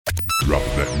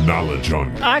Dropping that knowledge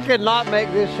on you. I could not make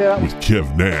this shit up. With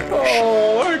Kev Nash.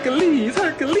 Oh, Hercules.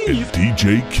 And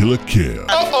DJ Killer Kev.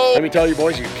 Let me tell you,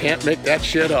 boys, you can't make that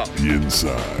shit up. The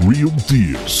Inside. Real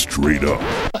deal, straight up.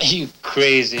 Are you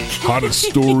crazy? Hottest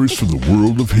stories from the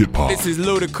world of hip-hop. This is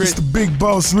Ludacris. It's the big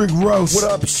boss, Rick Ross. What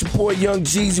up? It's your boy, Young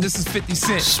Jeezy. This is 50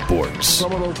 Cent. Sports.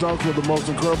 Some of those dunks were the most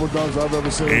incredible dunks I've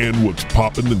ever seen. And what's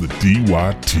popping in the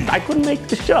DYT. I couldn't make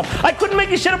this shit up. I couldn't make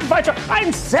this shit up if I tried.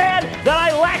 I'm sad that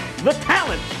I lack the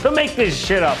talent to make this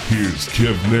shit up. Here's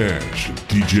Kev Nash and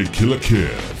DJ Killer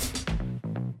Kev.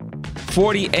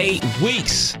 48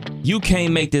 weeks. You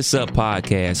Can't Make This Up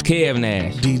podcast. Kev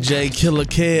Nash. DJ Killer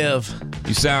Kev.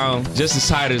 You sound just as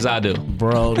tired as I do.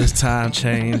 Bro, this time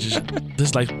change.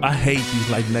 This I hate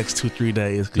these next 2-3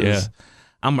 days because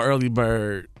I'm an early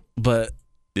bird, but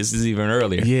this is even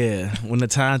earlier. Yeah, when the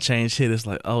time change hit, it's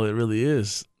like, oh, it really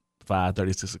is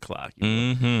 5:30, 6 o'clock.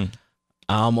 Mm-hmm.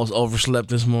 I almost overslept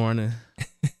this morning.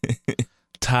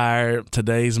 Tired.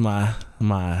 Today's my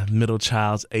middle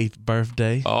child's 8th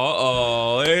birthday.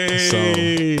 Hey.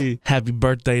 So happy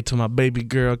birthday to my baby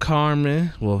girl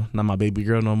Carmen. Well, not my baby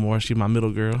girl no more. She's my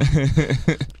middle girl.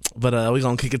 But we're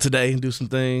gonna kick it today and do some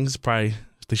things. Probably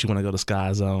think she wanna go to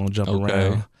Sky Zone, jump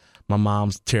around. My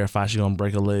mom's terrified she's gonna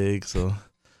break a leg, so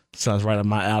sounds right up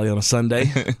my alley on a Sunday.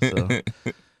 So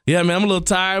yeah, man, I'm a little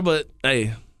tired, but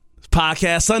hey, it's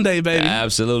Podcast Sunday, baby.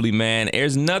 Absolutely, man.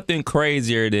 There's nothing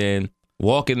crazier than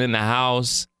walking in the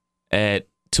house at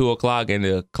 2 o'clock and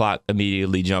the clock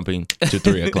immediately jumping to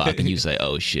 3 o'clock and you say,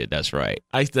 oh shit, that's right.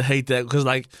 I used to hate that because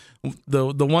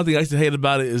the one thing I used to hate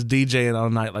about it is DJing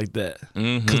all night like that.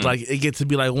 Because it gets to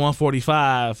be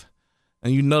 1:45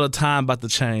 and you know the time about to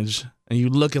change and you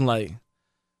looking like,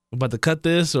 we're about to cut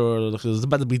this or because it's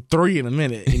about to be 3 in a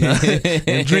minute, you know?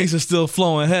 And drinks are still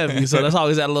flowing heavy. So that's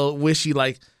always that little wishy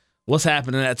what's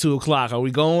happening at 2 o'clock? Are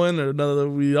we going or are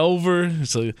we over?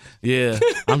 So yeah,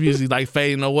 I'm usually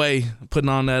fading away, putting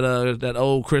on that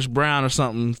old Chris Brown or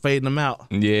something, fading them out.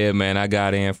 Yeah, man, I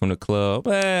got in from the club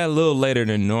a little later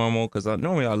than normal because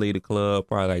normally I leave the club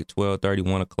probably 12:30,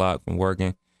 1 o'clock from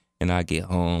working, and I get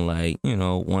home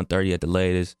 1:30 at the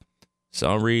latest. For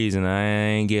some reason I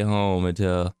ain't get home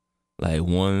until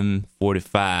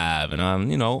 1:45, and I'm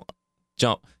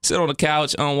sit on the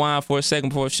couch, unwind for a second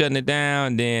before shutting it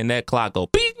down, then that clock go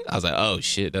beep. I was like, oh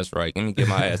shit, that's right. Let me get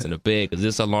my ass in the bed because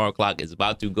this alarm clock is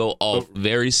about to go off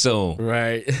very soon.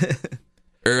 Right.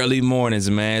 Early mornings,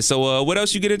 man. So what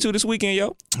else you get into this weekend,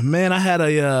 yo? Man, I had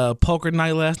a poker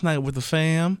night last night with the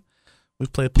fam. We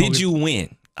played poker. Did you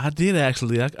win? I did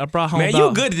actually. I brought home. Man,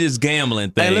 you good at this gambling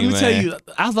thing. Hey, let me man. tell you,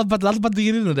 I was about to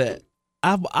get into that.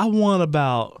 I won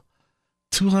about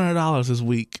 $200 this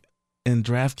week in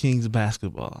DraftKings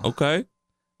basketball. Okay.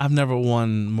 I've never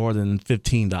won more than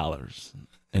 $15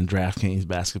 in DraftKings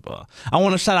basketball. I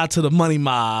want to shout out to the Money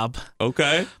Mob.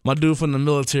 Okay. My dude from the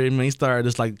military, man, he started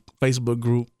this Facebook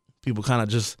group. People kind of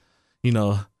just,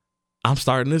 I'm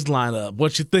starting this lineup.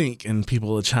 What you think? And people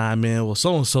will chime in, well,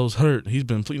 so-and-so's hurt. He's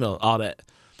been, all that.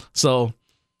 So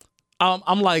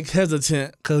I'm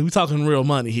hesitant because we're talking real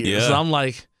money here. Yeah. So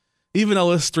I'm even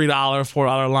though it's $3, $4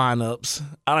 lineups,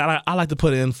 I like to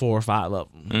put in 4 or 5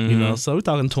 of them. Mm-hmm. So we're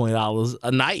talking $20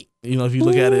 a night. If you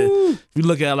look at it, if you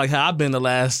look at how I've been the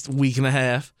last week and a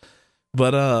half.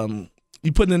 But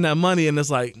you putting in that money, and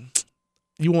it's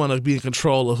you want to be in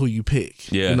control of who you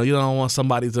pick. Yeah. You don't want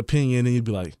somebody's opinion, and you'd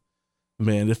be like,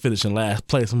 man, they're finishing last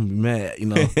place. I'm gonna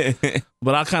be mad.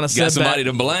 But I kind of got somebody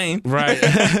to blame, right?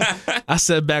 I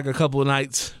sat back a couple of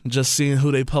nights just seeing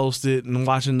who they posted and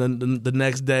watching the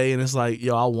next day, and it's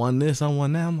yo, I won this, I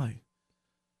won that. I'm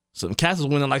some cats was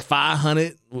winning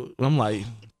 500. I'm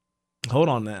hold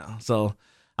on now. So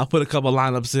I put a couple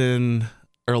lineups in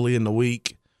early in the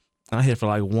week. I hit for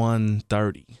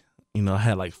 130. I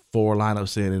had 4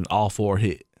 lineups in, and all 4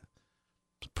 hit.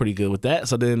 Pretty good with that.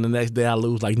 So then the next day I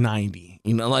lose 90.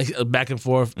 Back and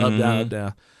forth, up, down, up,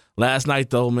 down. Last night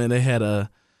though, man, I had a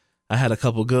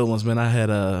couple good ones, man.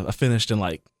 I finished in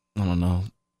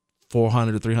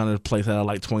 400 to 300 place out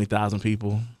of 20,000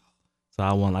 people. So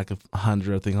I won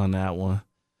 100, I think, on that one.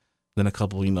 Then a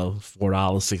couple, $4,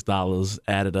 $6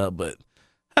 added up, but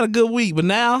had a good week. But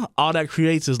now all that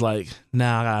creates is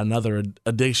now I got another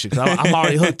addiction. 'Cause I'm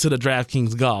already hooked to the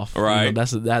DraftKings golf. Right.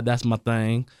 That's my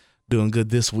thing. Doing good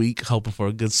this week, hoping for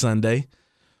a good Sunday.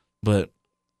 But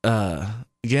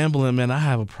gambling, man, I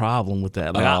have a problem with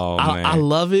that. I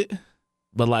love it,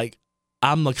 but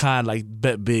I'm the kind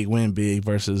bet big, win big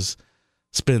versus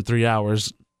spend 3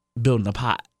 hours building a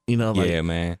pot. Yeah,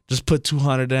 man. Just put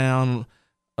 $200 down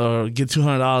or get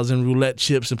 $200 in roulette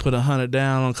chips and put $100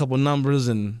 down on a couple numbers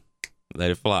and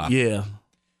let it fly. Yeah.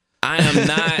 I am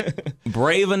not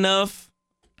brave enough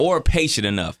or patient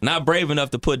enough. Not brave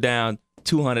enough to put down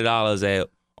 $200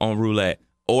 on roulette,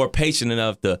 or patient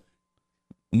enough to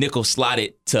nickel slot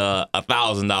it to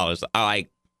 $1,000. I like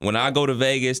when I go to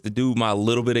Vegas to do my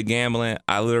little bit of gambling.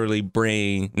 I literally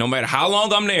bring, no matter how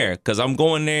long I'm there, because I'm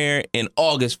going there in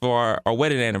August for our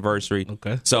wedding anniversary.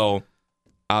 Okay. So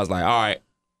I was like, all right,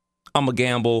 I'm gonna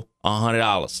gamble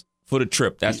 $100 for the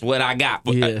trip. That's what I got.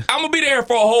 But Yeah. I'm gonna be there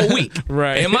for a whole week.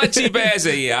 Right. And my cheap ass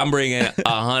said, yeah, I'm bringing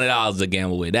 $100 to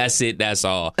gamble with. That's it. That's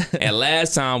all. And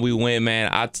last time we went, man,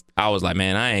 I was like,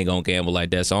 man, I ain't gonna gamble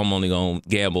like that. So I'm only gonna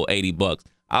gamble $80.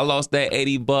 I lost that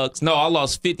 $80. No, I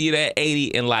lost 50 of that 80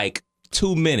 in like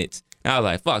 2 minutes. And I was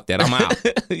like, fuck that, I'm out.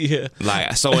 Yeah.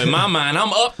 Like, so in my mind,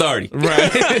 I'm up 30.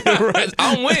 Right. Right.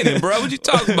 I'm winning, bro. What you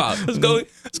talking about? Let's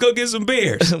go get some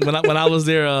beers. when I was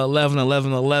there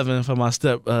 11 for my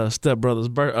stepbrother's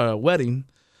wedding,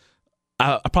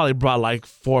 I probably brought like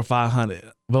 $400 or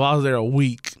 $500, but I was there a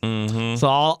week. Mm-hmm. So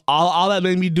all that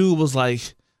made me do was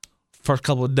like, first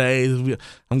couple of days,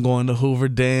 I'm going to Hoover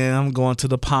Dam, I'm going to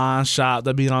the pawn shop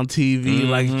that be on TV. Mm-hmm.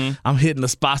 Like, I'm hitting the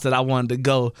spots that I wanted to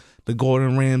go. The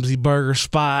Gordon Ramsay burger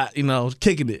spot,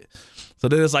 kicking it. So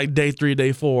then it's like day 3,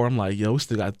 day 4. I'm like, yo, we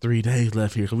still got 3 days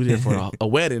left here because we there for a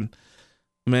wedding.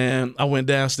 Man, I went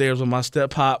downstairs with my step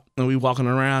pop and we walking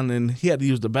around and he had to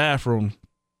use the bathroom.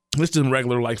 It's just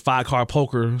regular like 5-card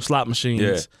poker slot machines.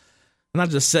 Yeah. And I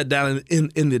just sat down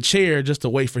in the chair just to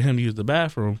wait for him to use the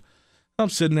bathroom. I'm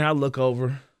sitting there, I look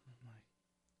over.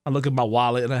 I look at my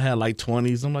wallet and I had like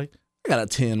 20s. I'm like, I got a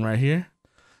 10 right here.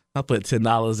 I put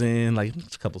 $10 in, like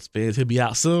a couple spins. He'll be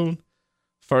out soon.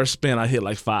 First spin, I hit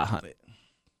like 500.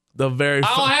 The very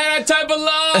I don't have that type of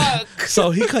luck.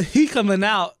 So he coming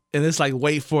out and it's like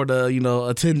wait for the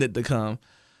attendant to come.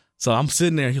 So I'm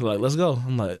sitting there. He's like, let's go.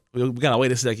 I'm like, we gotta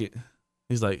wait a second.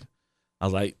 He's like,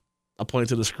 I pointed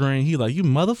to the screen. He's like, you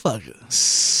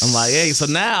motherfucker. I'm like, hey. So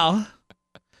now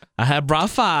I had brought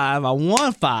 5. I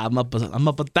won 5. I'm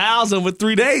up 1,000 with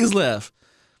 3 days left.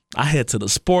 I head to the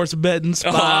sports betting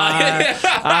spot.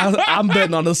 I'm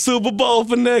betting on the Super Bowl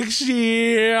for next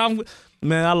year.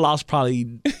 I lost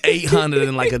probably 800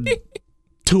 in like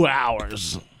 2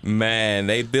 hours. Man,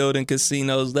 they building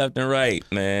casinos left and right,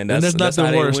 man. And there's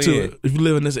nothing worse too. If you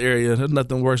live in this area, there's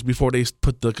nothing worse. Before they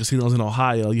put the casinos in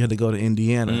Ohio, you had to go to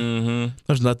Indiana. Mm-hmm.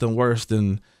 There's nothing worse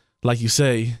than, like you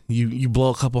say, you blow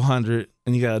a couple hundred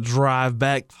and you got to drive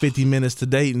back 50 minutes to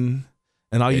Dayton,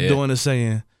 and all you're doing is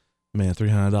saying, man,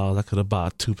 $300. I could have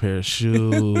bought 2 pair of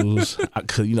shoes. I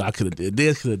could have did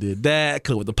this, could have did that.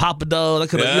 Could have with the Papa Dough. I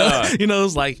could have,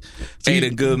 it's like ate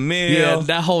a good meal. Yeah,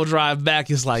 that whole drive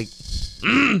back is like,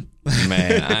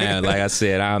 man. Like I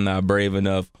said, I'm not brave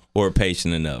enough or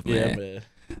patient enough, man. Yeah, man.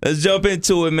 Let's jump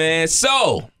into it, man.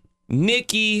 So,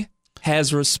 Nicki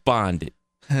has responded.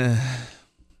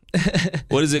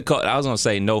 What is it called? I was gonna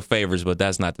say No Favors, but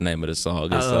that's not the name of the song.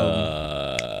 It's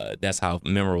that's how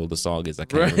memorable the song is. I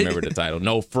can't remember the title.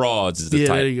 No Frauds is the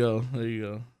title. There you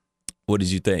go. What did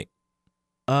you think?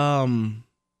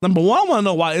 Number one, I want to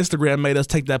know why Instagram made us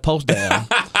take that post down.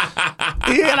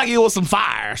 Yeah, like it was some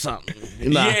fire or something.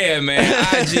 Yeah, man.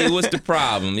 IG, what's the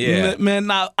problem? Yeah, man.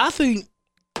 Now I think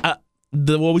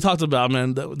what we talked about,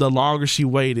 man. The longer she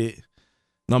waited,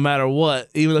 no matter what,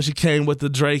 even though she came with the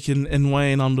Drake and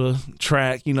Wayne on the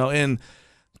track, and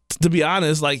to be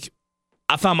honest, like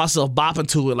I found myself bopping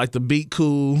to it, like the beat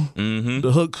cool,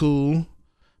 the hook cool,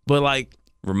 but like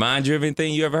remind you of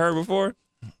anything you ever heard before?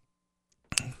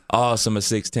 Oh, Summer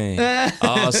 16.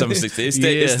 Oh, Summer 16. It's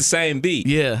the same beat.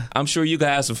 Yeah. I'm sure you can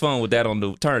have some fun with that on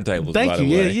the turntables. Thank by you.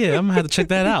 The way. Yeah. I'm going to have to check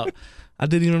that out. I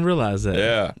didn't even realize that.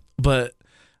 Yeah. But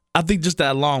I think just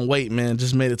that long wait, man,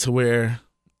 just made it to where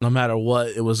no matter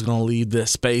what, it was going to leave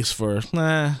this space for,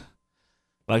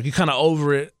 like you kind of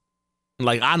over it.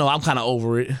 Like I know I'm kind of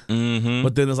over it. Mm-hmm.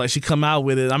 But then it's like she come out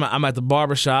with it. I'm at the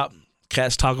barbershop.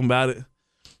 Cats talking about it.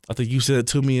 I think you said it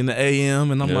to me in the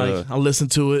AM, and I'm like, I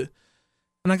listened to it.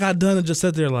 And I got done and just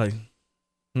sat there like,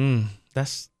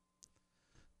 that's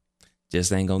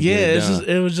just ain't gonna get it done.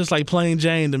 It was just like plain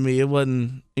Jane to me. It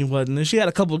wasn't. And she had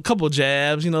a couple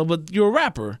jabs, but you're a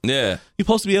rapper. Yeah, you're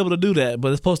supposed to be able to do that, but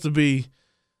it's supposed to be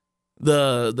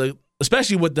the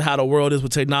especially with how the world is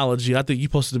with technology. I think you're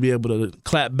supposed to be able to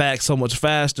clap back so much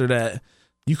faster that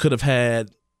you could have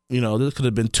had. This could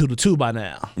have been 2-2 by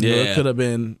now. It could have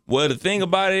been. Well, the thing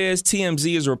about it is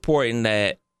TMZ is reporting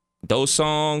that those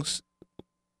songs.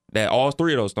 That all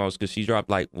 3 of those songs, because she dropped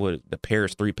the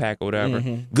Paris 3-pack or whatever.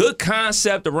 Mm-hmm. Good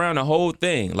concept around the whole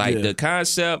thing. The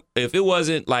concept, if it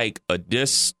wasn't like a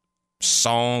diss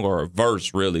song or a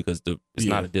verse, really, because it's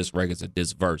not a diss record, it's a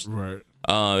diss verse. Right.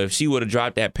 If she would have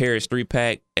dropped that Paris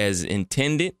 3-pack as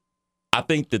intended, I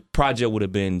think the project would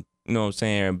have been, you know what I'm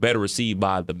saying, better received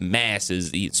by the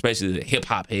masses, especially the hip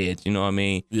hop heads. You know what I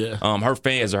mean? Yeah. Her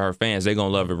fans are her fans. They're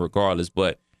gonna love it regardless.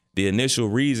 But the initial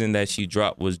reason that she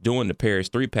dropped was doing the Paris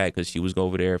 3-pack because she was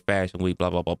over there Fashion Week, blah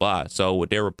blah blah blah. So what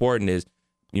they're reporting is,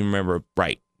 you remember,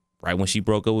 right when she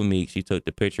broke up with Meek, she took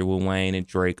the picture with Wayne and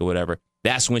Drake or whatever.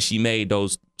 That's when she made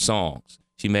those songs.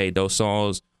 She made those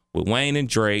songs with Wayne and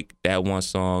Drake. That one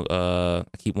song, I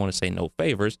keep wanting to say No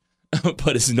Favors,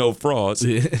 but it's No Frauds.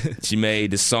 Yeah. She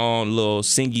made the song, little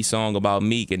singy song about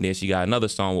Meek, and then she got another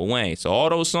song with Wayne. So all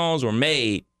those songs were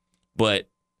made, but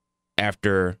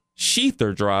after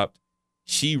Sheether dropped,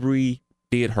 she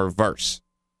redid her verse.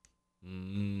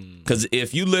 Because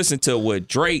if you listen to what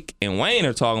Drake and Wayne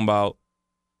are talking about,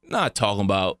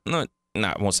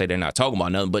 I won't say they're not talking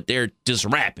about nothing, but they're just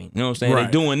rapping. You know what I'm saying? Right.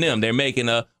 They're doing them. They're making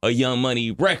a Young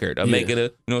Money record, or making a, you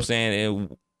know what I'm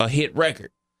saying, a hit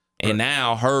record. And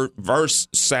now her verse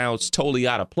sounds totally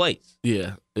out of place.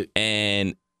 Yeah.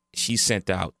 And she sent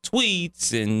out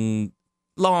tweets and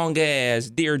long ass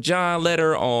Dear John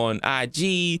letter on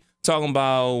IG talking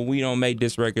about, we don't make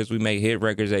diss records, we make hit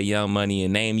records at Young Money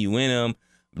and name you in them,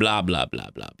 blah, blah, blah,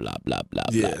 blah, blah, blah, blah,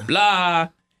 Yeah. blah, blah.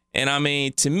 And I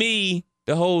mean, to me,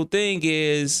 the whole thing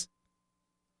is,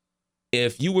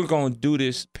 if you were going to do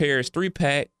this Paris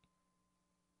 3-pack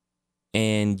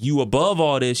and you above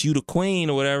all this, you the queen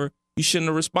or whatever, you shouldn't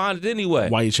have responded anyway.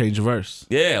 Why you change your verse?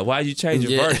 Yeah, why'd you change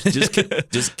your verse?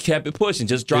 Just kept it pushing.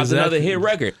 Just dropped another hit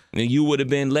record. And you would have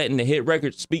been letting the hit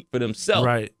record speak for themselves.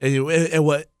 Right.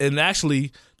 And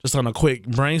actually, just on a quick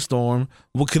brainstorm,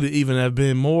 what could it even have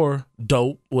been more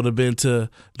dope would have been to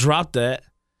drop that,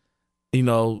 you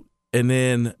know, and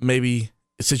then maybe,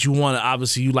 since you want to,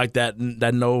 obviously you like that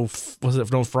No Fraud.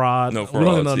 No We don't Frauds.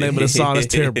 know the name of the song. It's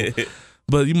terrible.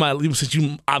 But you might, since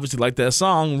you obviously like that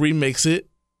song, remix it,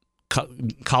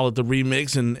 call it the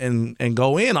remix, and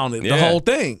go in on it, the whole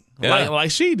thing,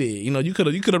 like she did. You know, you could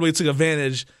have really took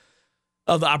advantage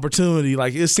of the opportunity.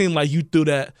 Like, it seemed like you threw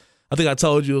that. I think I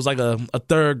told you it was like a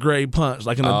third grade punch,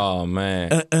 like an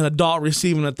adult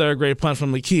receiving a third grade punch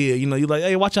from a kid. You know, you're like,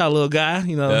 hey, watch out, little guy.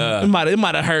 You know, it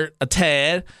might have hurt a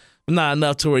tad, but not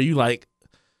enough to where you like,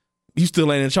 you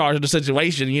still ain't in charge of the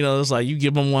situation. You know, it's like you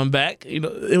give them one back. You know,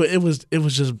 it wasn't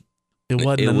enough.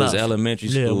 It was elementary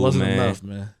school, it wasn't man. enough,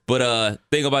 man. But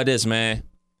think about this, man.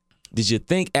 Did you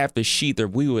think after Sheether,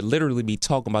 we would literally be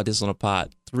talking about this on a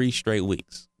pod 3 straight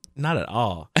weeks? Not at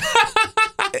all.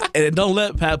 And don't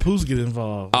let Papoose get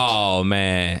involved. Oh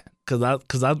man,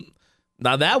 because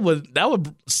now that would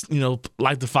you know,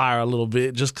 light the fire a little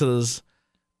bit, just because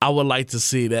I would like to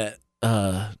see that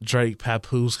Drake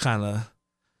Papoose kind of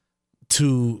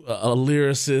to a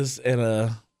lyricist and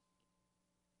a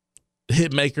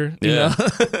hit maker. You know?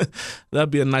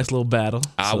 That'd be a nice little battle.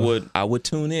 I would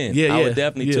tune in. Yeah, I would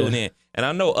definitely tune in. And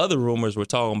I know other rumors were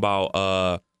talking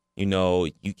about you know,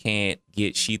 you can't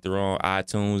get Sheether on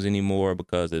iTunes anymore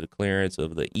because of the clearance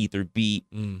of the Ether beat,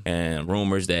 and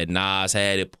rumors that Nas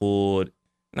had it pulled.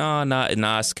 No,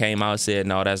 Nas came out and said,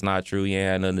 no, that's not true. He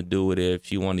had nothing to do with it. If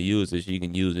she want to use it, she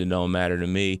can use it. It don't matter to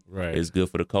me. Right. It's good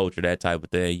for the culture, that type of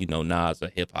thing. You know, Nas a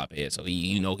hip hop head, so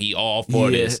he all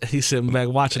for this. He's sitting back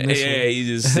watching this. Yeah, he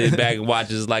just sit back and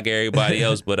watches like everybody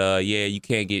else. But you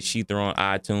can't get Sheether on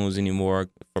iTunes anymore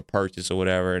for purchase or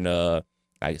whatever. And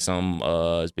like some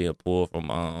is being pulled from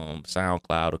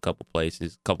SoundCloud a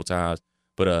couple times.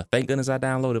 But thank goodness I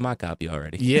downloaded my copy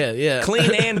already. Yeah.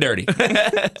 Clean and dirty.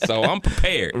 So I'm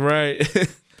prepared. Right.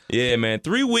 Yeah, man.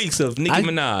 3 weeks of Nicki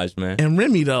Minaj, man. And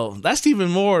Remy, though, that's even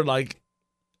more like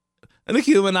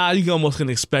Nicki Minaj, you almost can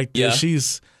expect this. Yeah.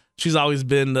 She's always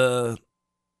been the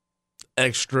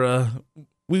extra.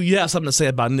 You have something to say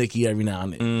about Nicki every now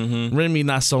and then. Mm-hmm. Remy,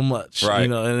 not so much. Right. You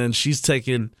know, and then she's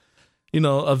taking, you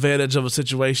know, advantage of a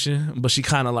situation, but she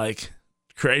kind of like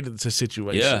created the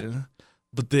situation. Yeah.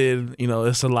 But then, you know,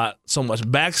 it's so much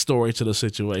backstory to the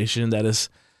situation that it's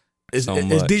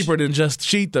deeper than just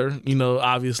Sheether, you know,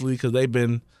 obviously, because they've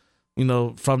been, you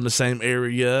know, from the same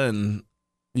area, and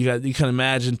you can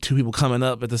imagine two people coming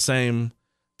up at the same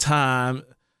time.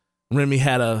 Remy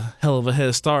had a hell of a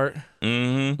head start,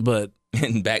 but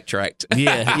and backtracked.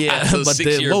 Yeah. So but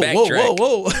 6 year then backtrack.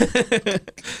 whoa.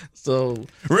 So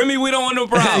Remy, we don't want no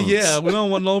problems. Yeah, we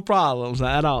don't want no problems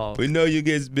at all. We know you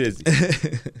get busy.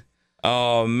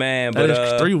 Oh man, but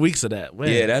that is 3 weeks of that. Man.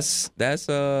 Yeah, that's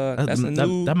a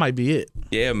new. That might be it.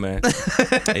 Yeah, man.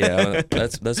 Yeah,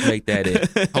 let's make that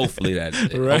it. Hopefully that is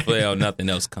it. Right. Hopefully nothing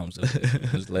else comes of it.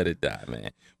 Just let it die,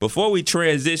 man. Before we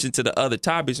transition to the other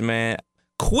topics, man,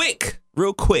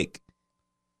 real quick.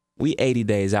 We 80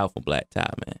 days out for Black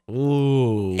Tie, man.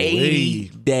 Ooh, 80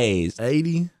 days.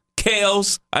 80.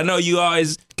 Kales, I know you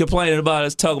always complaining about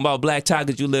us talking about black tie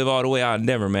because you live all the way out in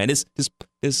Denver, man. This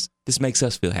makes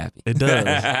us feel happy. It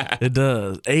does. It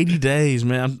does. 80 days,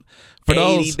 man.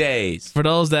 80 days. For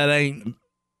those that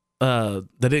that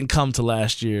didn't come to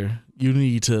last year, you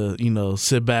need to,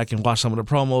 sit back and watch some of the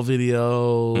promo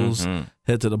videos. Mm-hmm.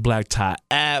 Head to the Black Tie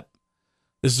app.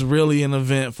 This is really an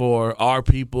event for our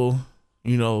people,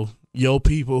 your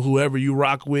people, whoever you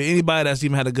rock with, anybody that's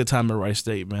even had a good time at Wright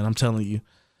State, man. I'm telling you,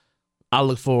 I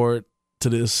look forward to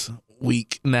this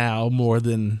week now more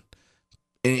than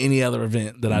any other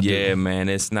event that I do. Yeah, man.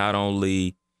 It's not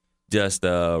only just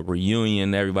a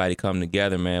reunion, everybody come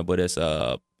together, man, but it's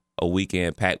a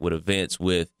weekend packed with events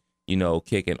with,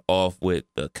 kicking off with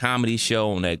the comedy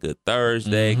show on that Good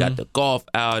Thursday, got the golf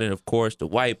out, and of course the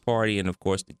white party, and of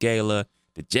course the gala,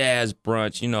 the jazz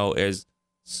brunch. There's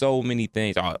so many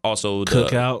things. Also the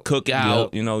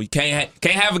cookout. Yep. You can't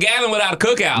have a gathering without a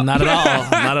cookout. Not at all.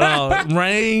 Not at all.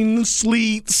 Rain,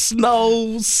 sleet,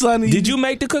 snow, sunny. Did you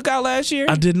make the cookout last year?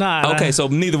 I did not. Okay, so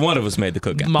neither one of us made the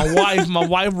cookout. My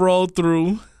wife rolled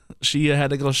through. She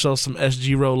had to go show some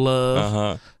SG Row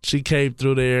love. She came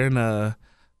through there and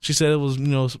she said it was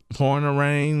pouring the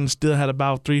rain. Still had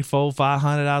about 300, 400,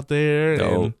 500 out there.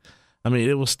 Dope. And,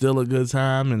 it was still a good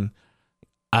time. And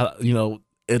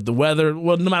if the weather,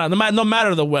 well, no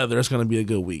matter the weather, it's going to be a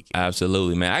good week.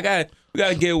 Absolutely, man. We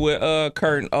gotta get with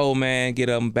Kurt and O, man. Get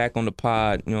them back on the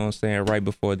pod. You know what I'm saying? Right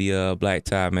before the black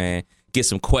tie, man. Get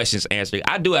some questions answered.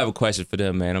 I do have a question for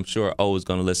them, man. I'm sure O is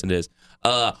gonna listen to this.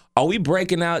 Are we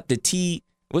breaking out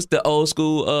what's the old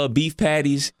school beef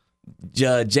patties?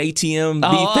 JTM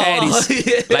beef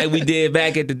patties like we did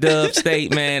back at the Dub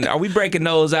State, man. Are we breaking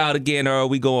those out again, or are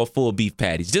we going full beef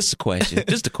patties? Just a question,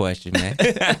 man.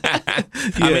 I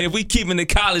mean, if we keeping the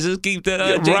college, let's keep the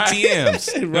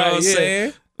JTMs. You know what I'm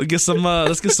saying?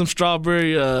 Let's get some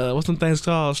strawberry. What's them things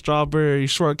called? Strawberry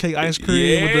shortcake ice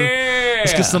cream.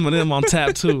 Let's get some of them on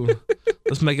tap too.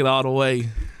 Let's make it all the way.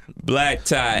 Black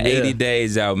tie, 80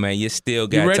 days out, man. You still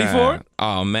got time. You ready for it?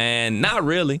 Oh, man. Not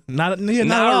really. Not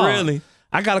really.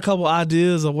 I got a couple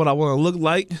ideas of what I want to look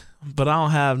like, but I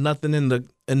don't have nothing in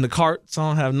the carts. I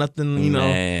don't have nothing,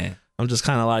 Man. I'm just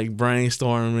kind of like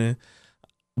brainstorming.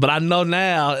 But I know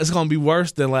now it's going to be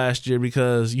worse than last year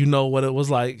because you know what it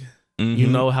was like. Mm-hmm. You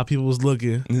know how people was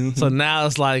looking. Mm-hmm. So now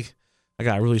it's like, I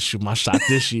got to really shoot my shot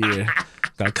this year.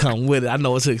 Got to come with it. I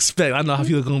know what to expect. I know how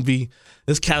people are going to be.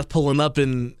 This cat's pulling up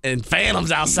in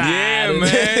Phantoms outside. Yeah,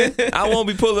 man. I won't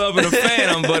be pulling up in a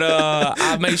Phantom, but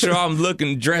I'll make sure I'm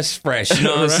looking dressed fresh. You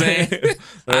know what I'm saying?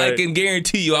 Right. I can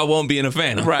guarantee you I won't be in a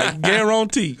Phantom. Right.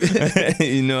 Guarantee.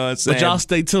 You know what I'm saying? But y'all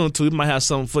stay tuned, too. We might have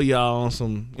something for y'all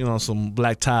on some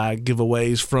black tie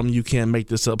giveaways from You Can't Make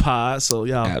This Up Pod. So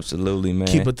y'all absolutely, man.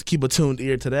 Keep a tuned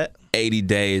ear to that. 80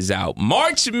 days out.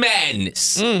 March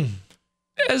Madness.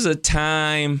 There's a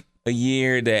time a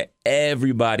year that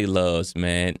everybody loves,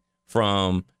 man.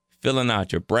 From filling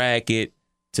out your bracket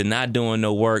to not doing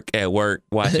no work at work,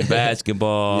 watching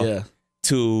basketball,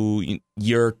 to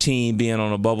your team being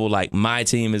on a bubble. Like my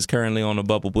team is currently on a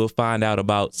bubble. We'll find out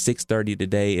about 6:30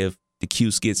 today if the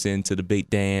Cuse gets into the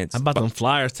big dance. How about them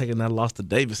Flyers taking that loss to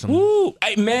Davidson? Woo!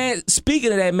 Hey, man,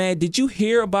 speaking of that, man, did you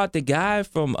hear about the guy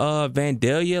from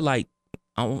Vandalia? Like,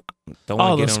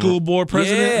 the school board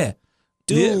president? Yeah.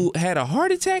 Dude had a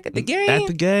heart attack at the game. At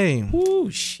the game. Ooh,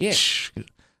 shit.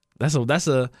 That's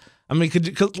a. I mean,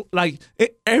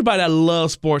 everybody that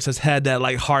loves sports has had that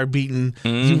like heart beating.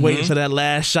 You waiting for that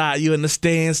last shot. You in the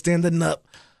stands standing up,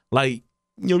 like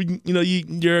your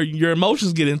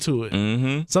emotions get into it.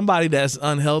 Mm-hmm. Somebody that's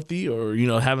unhealthy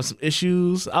or having some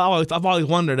issues. I've always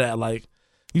wondered that. Like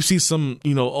you see some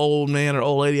old man or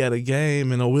old lady at a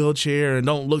game in a wheelchair and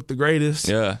don't look the greatest.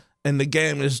 Yeah, and the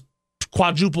game is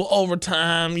quadruple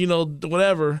overtime,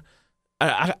 whatever.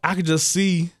 I could just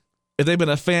see if they've been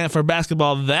a fan for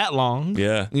basketball that long.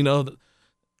 Yeah.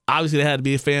 Obviously they had to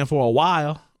be a fan for a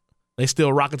while. They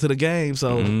still rocking to the game.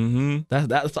 So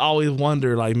that's always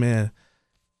wonder, like, man,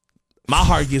 my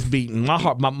heart gets beaten.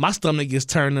 My stomach gets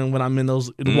turning when I'm in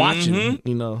those watching,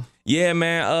 Yeah,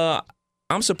 man.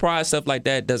 I'm surprised stuff like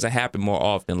that doesn't happen more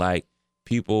often. Like,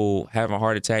 people having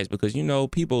heart attacks because,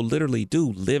 people literally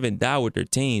do live and die with their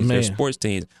teams, their sports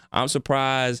teams. I'm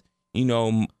surprised,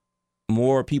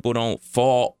 more people don't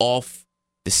fall off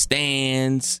the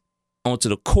stands onto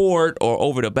the court or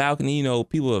over the balcony.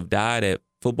 People have died at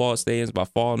football stadiums by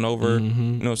falling over. You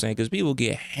know what I'm saying? Because people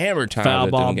get hammered time. Foul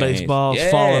ball, baseballs,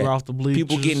 falling off the bleachers.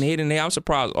 People getting hit in there. I'm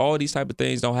surprised all these type of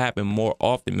things don't happen more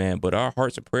often, man. But our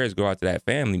hearts and prayers go out to that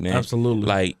family, man. Absolutely.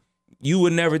 Like, you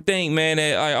would never think, man,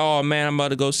 that, like, oh, man, I'm about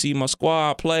to go see my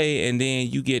squad play, and then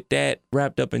you get that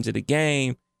wrapped up into the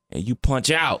game, and you punch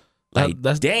out. Like,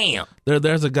 damn.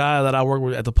 There's a guy that I work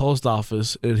with at the post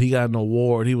office, and he got an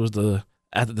award. He was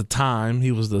at the time,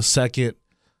 he was the second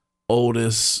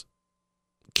oldest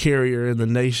carrier in the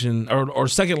nation, or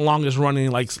second longest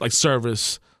running like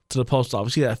service to the post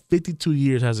office. He had 52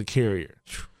 years as a carrier,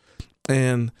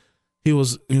 and he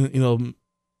was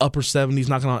upper 70s,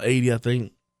 knocking on 80, I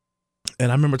think.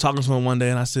 And I remember talking to him one day,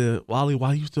 and I said, "Wally, why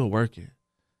are you still working?"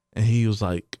 And he was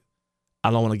like, "I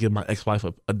don't want to give my ex-wife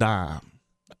a dime."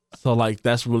 So like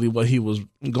that's really what he was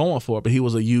going for. But he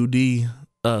was a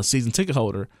UD season ticket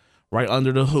holder, right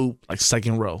under the hoop, like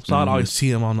second row. So I'd always see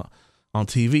him on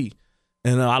TV.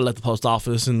 And I left the post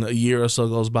office, and a year or so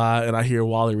goes by, and I hear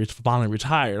Wally finally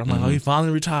retired. I'm like, oh, he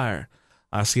finally retired.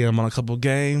 I see him on a couple of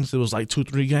games. It was like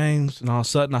 2-3 games, and all of a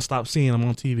sudden I stopped seeing him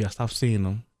on TV. I stopped seeing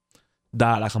him.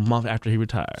 Died like a month after he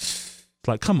retired. It's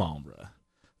like, come on, bro.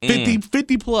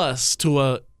 50 plus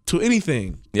to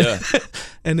anything. Yeah.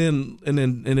 and then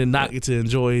not get to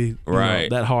enjoy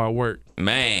that hard work.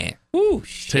 Man. Ooh,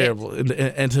 terrible.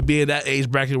 And to be in that age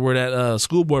bracket where that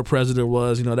school board president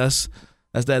was,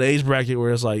 that's that age bracket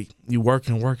where it's like you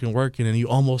working, and you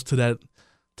almost to that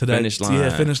finish line.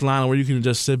 Yeah, finish line where you can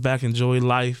just sit back, enjoy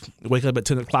life, wake up at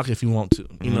 10 o'clock if you want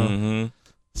to.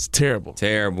 It's terrible.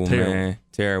 Terrible,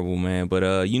 man. But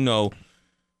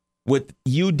with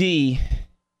UD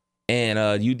and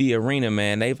UD Arena,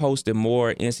 man, they've hosted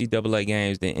more NCAA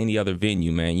games than any other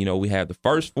venue, man. We have the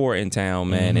first 4 in town,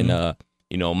 man, and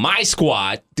my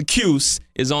squad, the Cuse,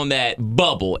 is on that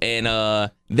bubble, and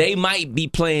they might be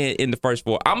playing in the first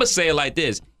 4. I'm gonna say it like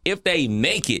this: if they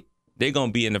make it, they're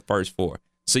gonna be in the first 4.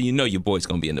 So your boy's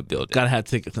gonna be in the building. Gotta have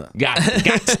tickets, huh?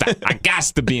 I got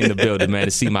to be in the building, man,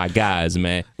 to see my guys,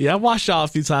 man. Yeah, I watched y'all a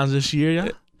few times this year. Yeah,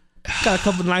 got a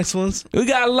couple of nice ones. We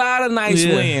got a lot of nice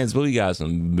wins, but we got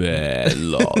some bad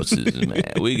losses,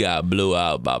 man. We got blew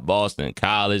out by Boston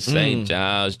College, St.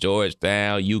 John's,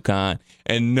 Georgetown, UConn,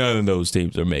 and none of those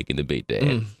teams are making the Big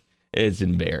Ten. It's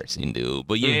embarrassing, dude.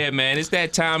 But yeah, man, it's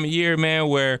that time of year, man,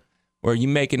 where you're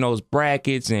making those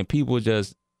brackets and people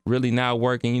just really not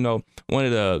working. One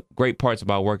of the great parts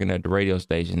about working at the radio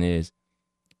station is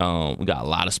we got a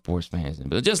lot of sports fans,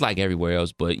 but just like everywhere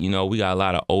else. But we got a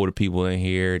lot of older people in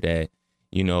here that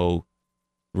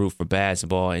root for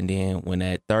basketball, and then when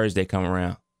that Thursday come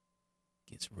around,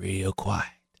 it gets real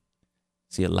quiet.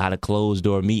 See a lot of closed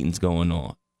door meetings going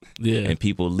on. Yeah. And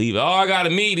people leave. Oh, I got a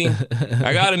meeting.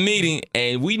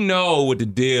 And we know what the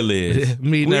deal is.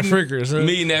 Meeting at Frickers, huh?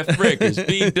 Meeting at Frickers.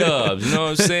 B-dubs. You know what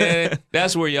I'm saying?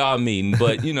 That's where y'all meeting.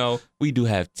 But, we do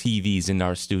have TVs in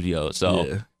our studio. So,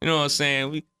 you know what I'm saying?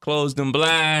 We close them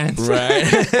blinds.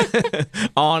 Right.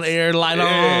 On air, light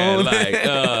on.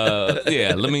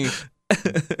 Let me...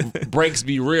 Breaks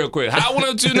be real quick. Hot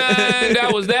 102.9.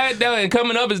 That was that. And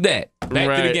coming up is that.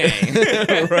 Back to the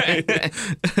game.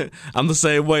 Right. I'm the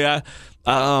same way. I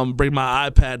bring my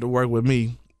iPad to work with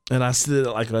me, and I sit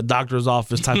at like a doctor's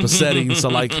office type of setting. So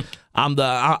like I'm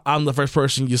the first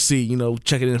person you see,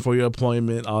 checking in for your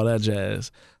appointment, all that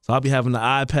jazz. So I'll be having the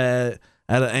iPad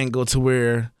at an angle to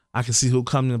where I can see who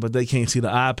coming, but they can't see the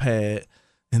iPad.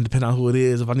 And depending on who it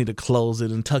is, if I need to close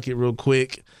it and tuck it real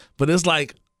quick, but it's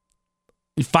like.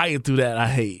 Fighting through that, I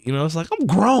hate. It's like I'm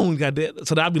grown, goddamn.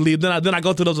 So then I be leaving. Then I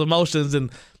go through those emotions, and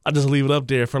I just leave it up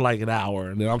there for like an hour,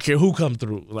 and then I don't care who come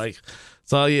through.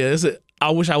 So yeah,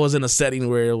 I wish I was in a setting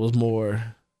where it was more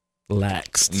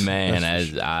relaxed. Man,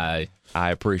 I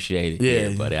appreciate it. Yeah,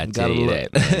 buddy. I tell you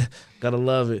that. Man. Gotta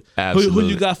love it. Absolutely. Who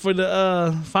you got for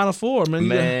the Final Four, man?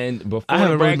 Man, before I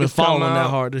haven't really been following that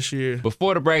hard this year.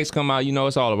 Before the breaks come out,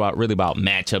 it's all about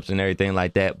matchups and everything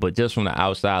like that. But just from the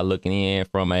outside looking in,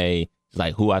 from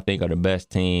who I think are the best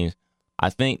teams. I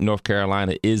think North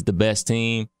Carolina is the best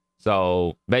team.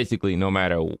 So basically, no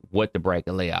matter what the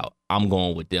bracket layout, I'm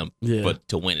going with them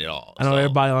to win it all. I know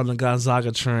everybody on the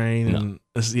Gonzaga train, and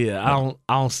I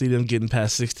don't see them getting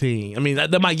past 16. I mean,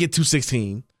 they might get to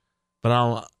 16,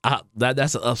 but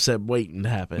that's an upset waiting to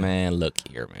happen. Man, look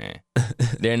here, man.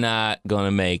 They're not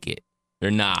gonna make it.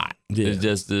 They're not. Yeah. It's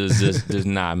just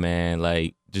not, man.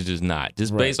 Like just not.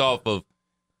 Just based off of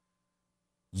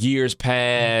years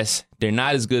past, they're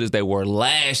not as good as they were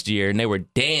last year, and they were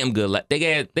damn good.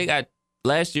 They got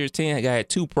last year's team had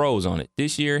 2 pros on it.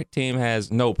 This year team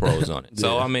has no pros on it.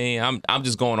 So I mean, I'm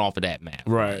just going off of that math.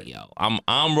 Right.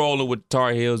 I'm rolling with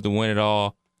Tar Heels to win it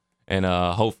all, and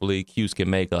hopefully Cuse can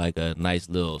make a nice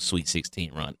little Sweet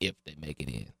 16 run if they make it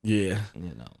in. Yeah.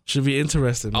 Should be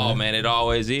interesting, man. Oh man, it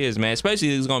always is, man.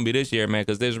 Especially it's gonna be this year, man,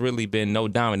 because there's really been no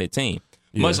dominant team.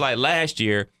 Much like last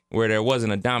year, where there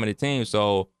wasn't a dominant team,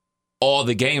 so all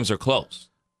the games are close.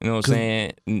 You know what I'm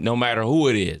saying? No matter who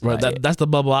it is. Right, Like, that's the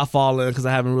bubble I fall in because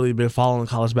I haven't really been following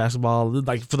college basketball.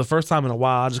 Like for the first time in a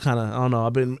while, I just kind of I don't know.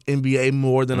 I've been NBA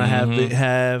more than I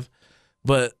have,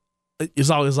 but it's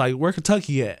always like where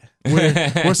Kentucky at?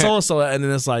 Where so and so at? And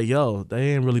then it's like, yo,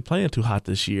 they ain't really playing too hot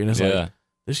this year, and it's like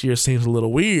this year seems a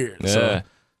little weird. Yeah. So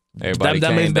Everybody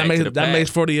that makes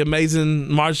for the amazing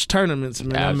March tournaments,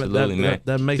 man. Absolutely, man.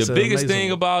 That makes the it biggest amazing.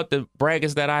 thing about the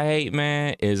brackets that I hate,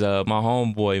 man, is my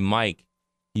homeboy Mike.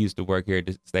 He used to work here at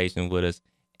the station with us,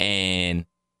 and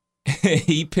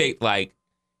he picked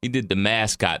he did the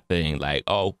mascot thing, like,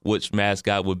 oh, which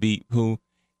mascot would beat who,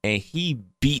 and he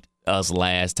beat us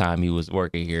last time he was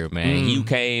working here, man. You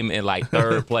came in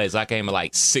third place. I came in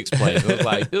sixth place. It was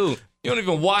like, dude, you don't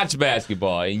even watch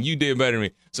basketball, and you did better than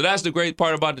me. So that's the great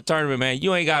part about the tournament, man.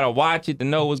 You ain't got to watch it to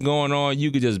know what's going on.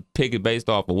 You could just pick it based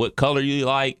off of what color you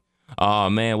like. Oh,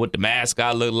 man, what the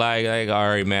mascot look like. All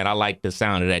right, man, I like the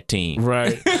sound of that team.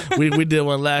 Right. we did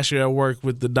one last year at work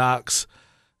with the docs,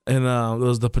 and it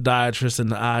was the podiatrists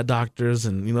and the eye doctors,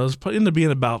 and, it was ended up being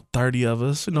about 30 of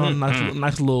us.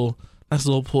 Nice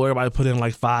little pool. Everybody put in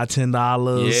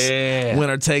 $5-10. Yeah.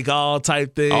 Winner take all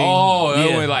type thing. Oh,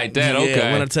 it went like that. Yeah,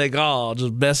 Okay. winner take all.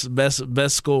 Just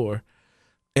best score.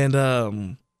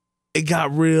 And it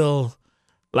got real,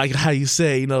 like how you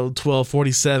say,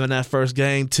 12:47 that first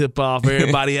game tip off.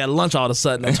 Everybody had lunch all of a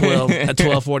sudden at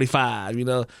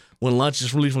 12:45. When lunch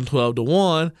is really from 12 to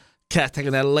 1, cats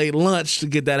taking that late lunch to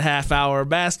get that half hour of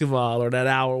basketball or that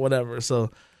hour, whatever.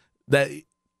 So that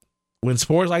when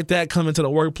sports like that come into the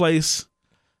workplace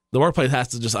has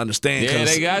to just understand. Yeah,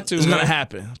 they got to. It's man. gonna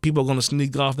happen. People are gonna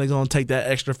sneak off. They're gonna take that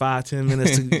extra 5-10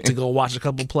 minutes to go watch a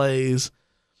couple plays.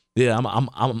 Yeah, I'm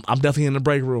definitely in the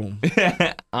break room. We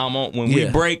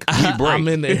break, we break. I'm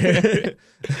in there.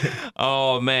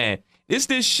 Oh, man. It's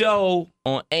this show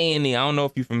on A&E. I don't know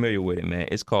if you're familiar with it, man.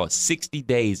 It's called 60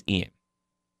 Days In.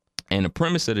 And the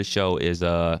premise of the show is,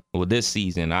 this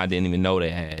season, I didn't even know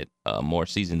they had more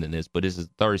season than this, but this is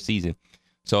the third season.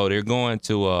 So they're going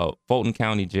to Fulton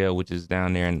County Jail, which is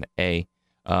down there in the A.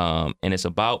 And it's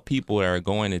about people that are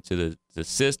going into the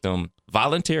system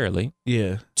voluntarily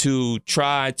to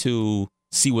try to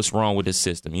see what's wrong with the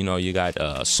system. You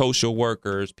got social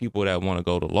workers, people that want to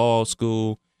go to law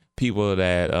school, people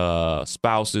that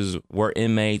spouses were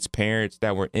inmates, parents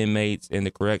that were inmates in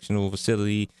the correctional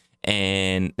facility,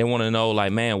 and they want to know,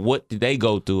 man, what did they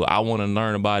go through? I want to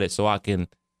learn about it so I can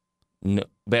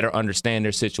better understand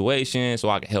their situation, so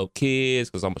I can help kids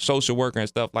because I'm a social worker and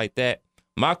stuff like that.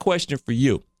 My question for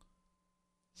you,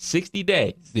 60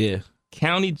 days. Yeah.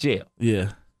 County jail.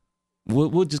 Yeah.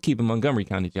 We'll just keep in Montgomery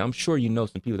County Jail. I'm sure you know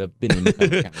some people that have been in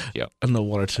Montgomery County Jail. I know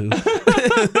one or two.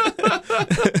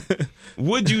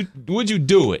 Would you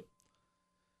do it?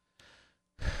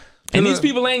 And these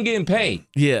people ain't getting paid.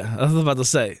 Yeah, I was about to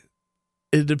say.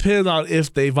 It depends on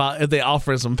if they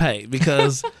offering some pay,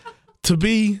 because I'm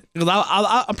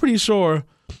pretty sure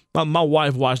my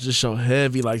wife watched this show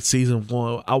heavy, season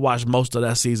 1. I watched most of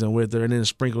that season with her, and then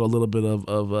sprinkled a little bit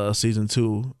of season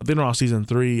 2. I think they're on season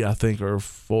 3, or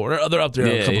 4. They're up there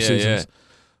a couple seasons. Yeah.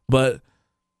 But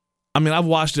I've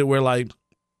watched it where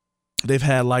they've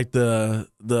had the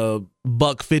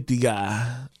 $150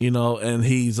 guy, and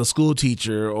he's a school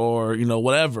teacher or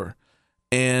whatever,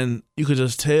 and you could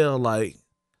just tell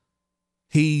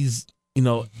he's.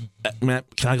 Man,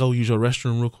 can I go use your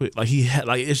restroom real quick? He had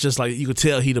it's just you could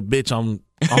tell he the bitch on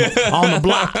the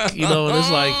block, and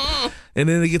it's and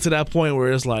then they get to that point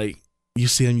where it's you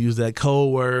see him use that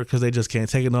code word because they just can't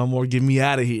take it no more. Get me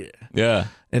out of here. Yeah.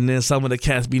 And then some of the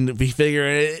cats be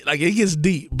figuring it it gets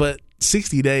deep, but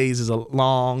 60 days is a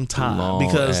long time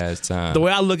because the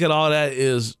way I look at all that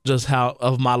is just how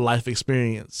of my life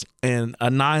experience, and a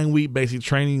 9-week basic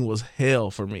training was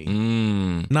hell for me.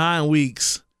 9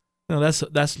 weeks.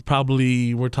 That's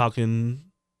probably, we're talking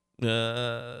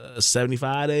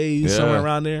 75 days, somewhere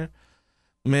around there.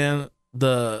 Man,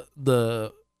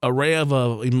 the array of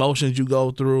emotions you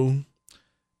go through,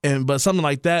 but something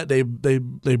like that, they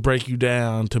break you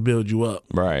down to build you up.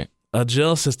 Right. A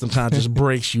jail system kind of just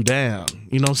breaks you down.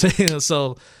 You know what I'm saying?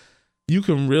 So you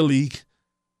can really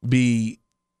be,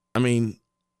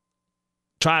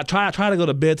 try to go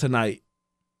to bed tonight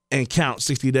and count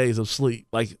 60 days of sleep.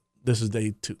 This is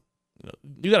day 2.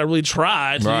 You got to really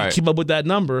try to keep up with that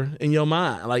number in your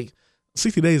mind.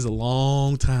 60 days is a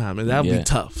long time, and that would be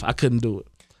tough. I couldn't do it.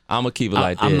 I'm going to keep it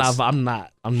this. I'm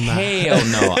not. Hell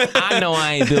no. I know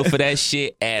I ain't built for that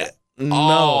shit at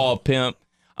all, pimp.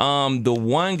 The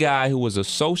one guy who was a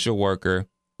social worker,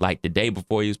 the day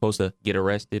before he was supposed to get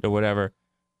arrested or whatever,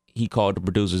 he called the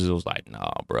producers. It was like,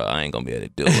 nah, bro, I ain't gonna be able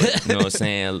to do it. You know what I'm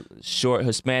saying? Short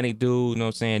Hispanic dude, you know what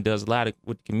I'm saying, does a lot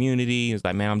with the community. It's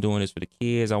like, man, I'm doing this for the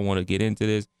kids. I want to get into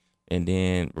this. And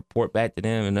then report back to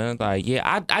them. And then like,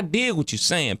 yeah, I did what you're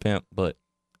saying, pimp, but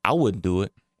I wouldn't do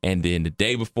it. And then the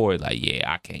day before, it's like, yeah,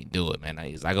 I can't do it, man.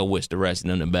 It's like, I wish the rest of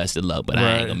them the best of luck, but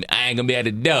I ain't gonna be able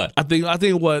to do it. I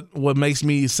think what makes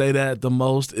me say that the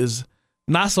most is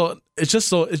not so. It's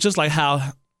just like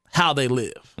how they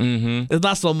live. Mm-hmm. It's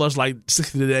not so much like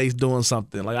 60 days doing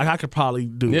something. Like I could probably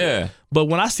do it. But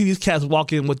when I see these cats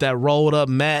walk in with that rolled up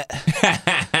mat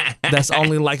that's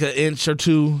only like an inch or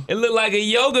two. It looked like a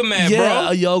yoga mat, bro.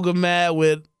 Yeah, a yoga mat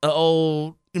with an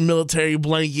old military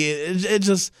blanket. It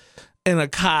just in a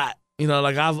cot. You know,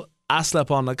 like I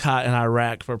slept on the cot in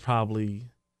Iraq for probably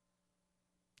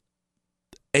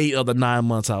 8 of the 9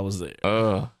 months I was there.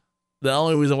 The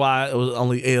only reason why it was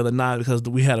only 8 of the 9 because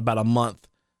we had about a month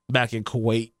back in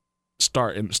Kuwait,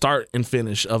 start and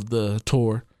finish of the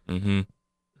tour. Mm-hmm.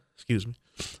 Excuse me,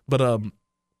 but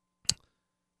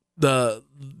the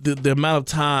amount of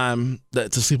time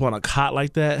that to sleep on a cot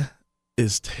like that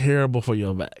is terrible for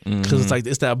your back because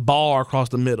it's that bar across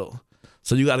the middle,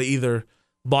 so you got to either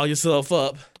ball yourself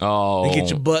up and get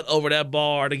your butt over that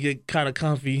bar to get kind of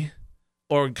comfy,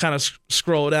 or kind of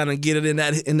scroll down and get it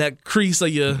in that crease of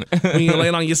your when you're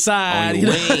laying on your side. On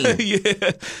your wing.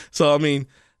 Yeah. So I mean,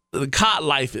 the cot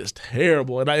life is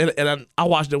terrible. And I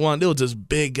watched it one. There was this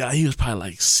big guy. He was probably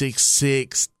like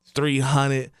 6'6",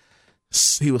 300.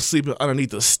 He was sleeping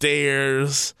underneath the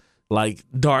stairs, like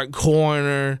dark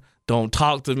corner. Don't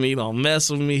talk to me. Don't mess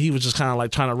with me. He was just kind of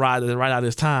like trying to ride out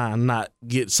his time, not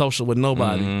get social with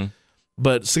nobody. Mm-hmm.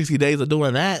 But 60 days of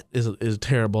doing that is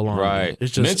terrible on right. Me.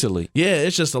 It's just mentally. Yeah,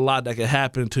 it's just a lot that can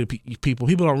happen to people.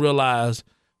 People don't realize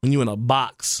when you're in a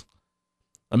box.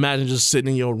 Imagine just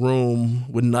sitting in your room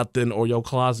with nothing or your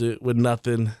closet with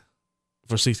nothing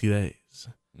for 60 days.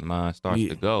 Mine starts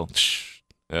to go.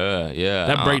 Yeah.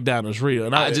 That breakdown is real.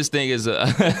 And I just think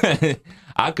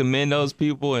I commend those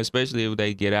people, especially if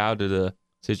they get out of the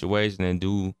situation and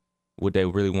do what they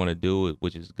really want to do,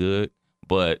 which is good.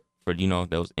 But for,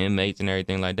 those inmates and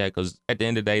everything like that, because at the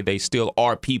end of the day, they still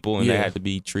are people and they have to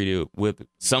be treated with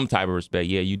some type of respect.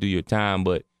 Yeah, you do your time,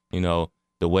 but, the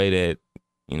way that,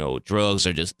 drugs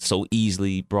are just so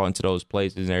easily brought into those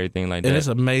places and everything like that. And it's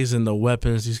amazing the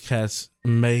weapons these cats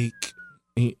make,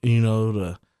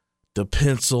 the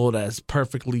pencil that's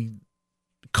perfectly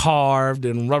carved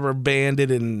and rubber banded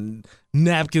and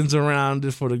napkins around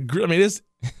it for the grip. I mean,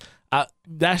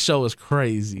 that show is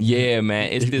crazy. Yeah,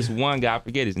 man. It's this one guy, I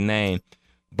forget his name,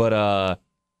 but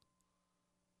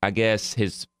I guess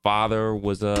his father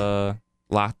was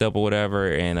locked up or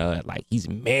whatever, and he's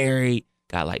married,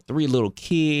 got like 3 little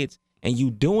kids, and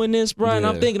you doing this, bro? Yeah. And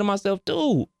I'm thinking to myself,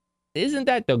 dude, isn't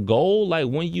that the goal? Like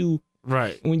when you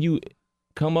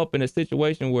come up in a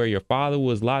situation where your father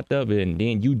was locked up and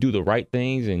then you do the right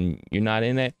things and you're not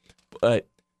in that, but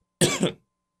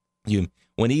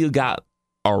when he got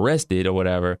arrested or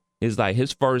whatever, it's like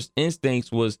his first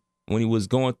instincts was when he was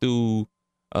going through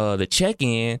the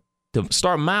check-in to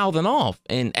start mouthing off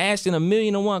and asking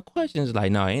 1,000,001 questions. Like,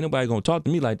 nah, ain't nobody gonna talk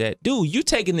to me like that. Dude, you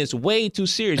taking this way too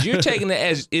serious. You're taking it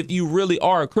as if you really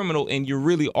are a criminal and you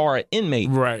really are an inmate.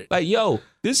 Right. Like, yo,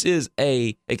 this is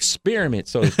a experiment,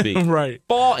 so to speak. Right.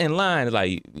 Fall in line.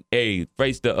 Like, hey,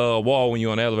 face the wall when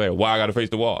you're on the elevator. Why I gotta face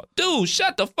the wall? Dude,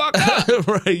 shut the fuck up.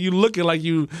 Right. You looking like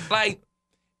you...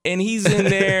 And he's in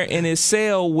there in his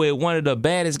cell with one of the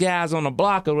baddest guys on the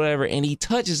block or whatever, and he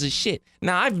touches his shit.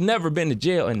 Now, I've never been to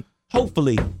jail and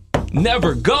hopefully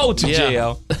never go to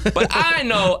jail. But I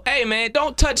know, hey, man,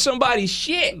 don't touch somebobody's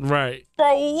shit. Right.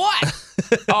 For what?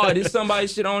 Oh, there's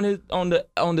somebody's shit on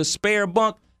the spare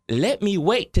bunk. Let me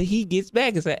wait till he gets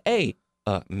back and say, hey,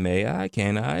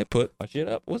 can I put my shit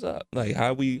up? What's up? Like,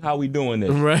 how we doing this?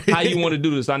 Right. How you want to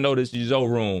do this? I know this is your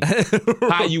room.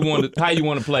 How you want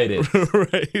to play this?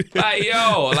 Right. Like,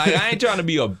 yo, I ain't trying to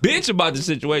be a bitch about the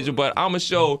situation, but I'm gonna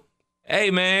show,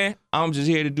 hey man, I'm just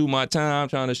here to do my time,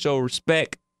 trying to show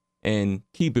respect and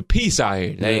keep it peace out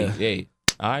here. Hey,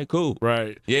 all right, cool.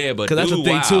 Right. Yeah, but because that's the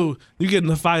thing wow. too. You get in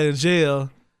a fight in jail.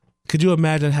 Could you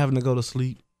imagine having to go to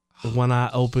sleep with one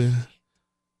eye open?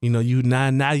 You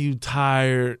now you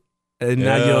tired, and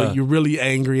now you're really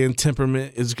angry, and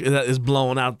temperament is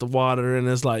blowing out the water, and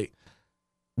it's like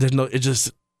it's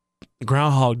just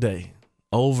Groundhog Day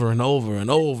over and over and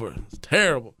over. It's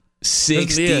terrible.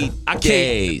 60 I can't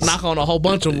days. knock on a whole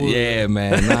bunch of wood. Yeah,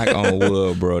 man, knock on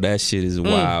wood, bro. That shit is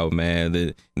wild, man.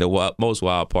 The most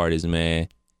wild part is, man,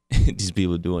 these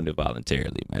people doing it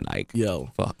voluntarily, man. Like, Yo.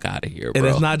 fuck out of here, And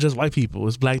bro. it's not just white people;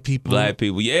 it's black people. Black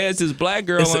people. Yeah, it's this black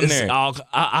girl on there.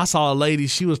 I saw a lady.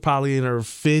 She was probably in her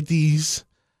 50s.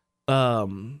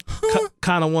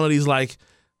 Kind of one of these like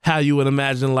how you would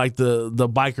imagine like the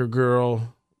biker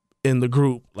girl in the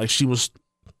group. Like she was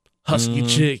husky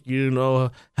chick,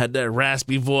 had that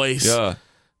raspy voice. Yeah.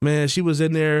 Man, she was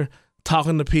in there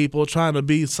talking to people, trying to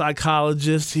be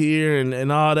psychologists here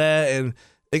and all that. And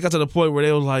it got to the point where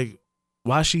they was like,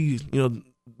 why she,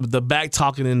 the back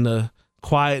talking in the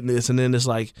quietness. And then it's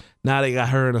like, now they got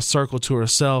her in a circle to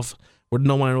herself where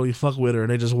no one really fuck with her.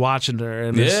 And they just watching her.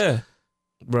 And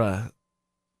bruh,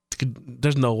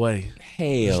 there's no way.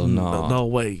 Hell no. No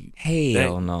way.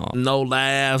 Hell no. No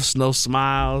laughs, no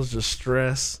smiles, just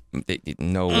stress.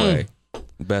 No way.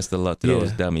 Best of luck to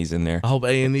those dummies in there. I hope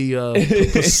A&E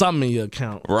put something in your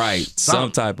account. Right.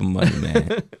 Some type of money,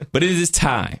 man. But it is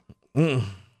time.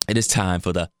 It is time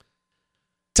for the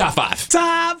Top 5.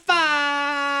 Top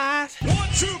 5. 1, 2,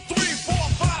 3, 4,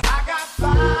 5. I got 5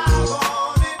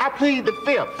 on it. I plead the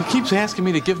fifth. He keeps asking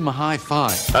me to give him a high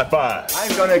five. High five.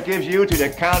 I'm gonna give you to the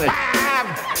count of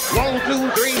 5. 1, 2,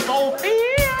 3, 4,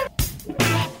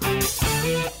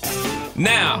 5.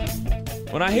 Now,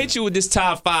 when I hit you with this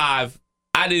top 5,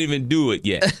 I didn't even do it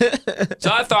yet. So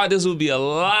I thought this would be a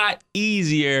lot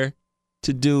easier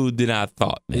to do than I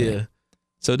thought, man. Yeah.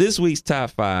 So this week's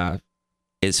top 5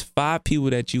 is 5 people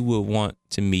that you would want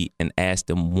to meet and ask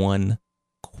them one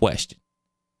question.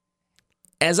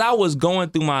 As I was going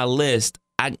through my list,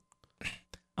 I'm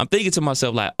thinking to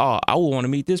myself like, oh, I would want to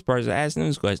meet this person, ask them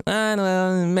this question.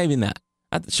 No, maybe not.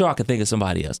 I'm sure I could think of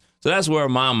somebody else. So that's where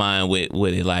my mind went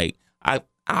with it. Like, I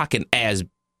can ask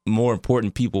more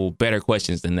important people better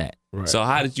questions than that. Right. So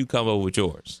how did you come up with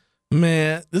yours?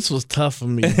 Man, this was tough for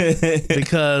me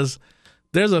because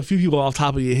there's a few people off the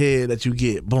top of your head that you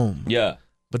get, boom. Yeah.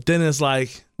 But then it's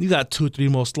like, you got 2 or 3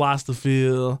 more slots to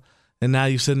fill, and now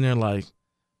you're sitting there like,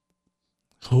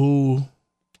 who,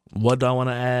 what do I want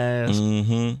to ask?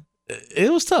 Mm-hmm. It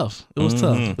was tough. It was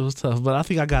tough. It was tough. But I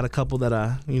think I got a couple that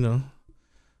I'm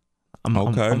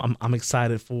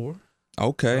excited for.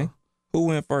 Okay. Who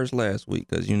went first last week?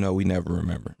 Because we never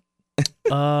remember.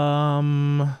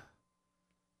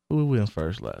 Who went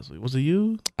first last week? Was it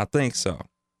you? I think so.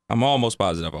 I'm almost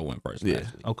positive I went first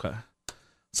last week. Okay.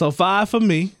 So 5 for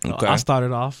me. Okay. I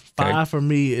started off. 5 for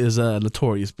me is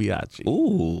Notorious B.I.G.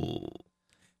 Ooh.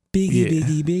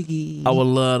 Biggie. I would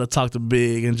love to talk to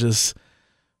Big and just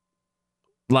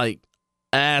like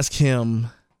ask him,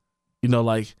 I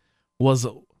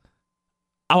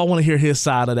want to hear his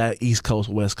side of that East Coast,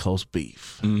 West Coast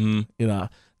beef. Mm-hmm.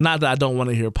 Not that I don't want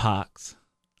to hear Pac's.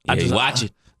 Yeah, I just watch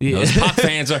it. Yeah. Those Pac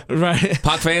fans are right.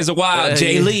 Pac fans are wild.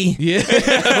 Jay Lee. Yeah.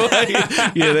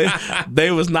 They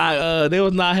was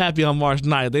not happy on March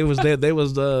 9th. They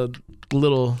was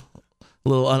little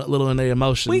in their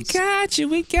emotions. We got you.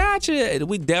 We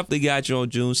definitely got you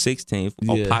on June 16th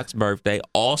on Pac's birthday.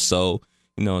 Also,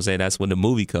 that's when the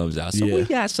movie comes out. So we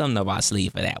got something up our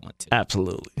sleeve for that one too.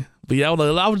 Absolutely. But yeah,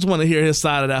 I just want to hear his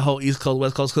side of that whole East Coast,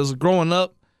 West Coast. Because growing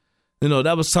up,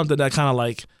 that was something that kind of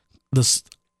like this.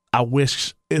 I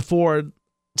wish for a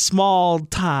small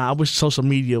time, I wish social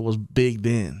media was big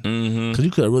then. Because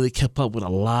you could have really kept up with a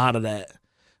lot of that.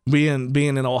 Being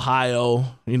in Ohio,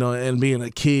 and being a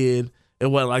kid, it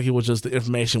wasn't like it was just the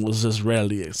information was just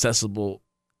readily accessible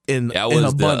in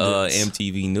abundance. The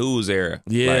MTV News era.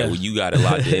 Yeah. Like, when you got a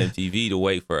lot of MTV to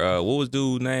wait for, what was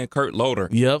dude's name? Kurt Loder.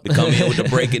 Yep. To come in with the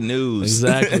breaking news.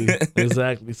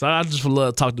 Exactly. So I just would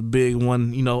love to talk to Big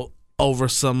one, over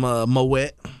some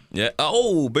Moet. Yeah.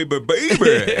 Oh, baby.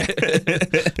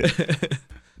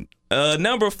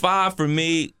 Number 5 for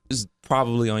me is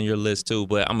probably on your list too,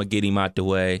 but I'm going to get him out the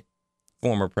way.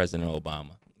 Former President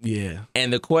Obama. Yeah.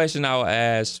 And the question I would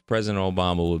ask President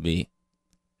Obama would be,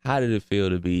 how did it feel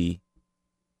to be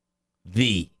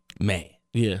the man?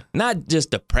 Yeah. Not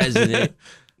just the president,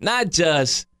 not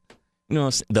just,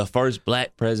 the first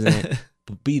black president,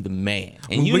 but be the man.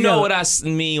 And what I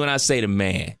mean when I say the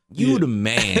man. You the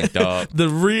man, dog. The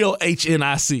real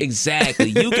HNIC. Exactly.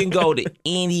 You can go to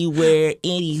anywhere,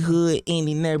 any hood,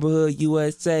 any neighborhood,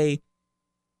 USA,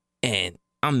 and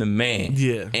I'm the man.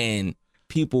 Yeah. And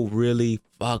people really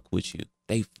fuck with you.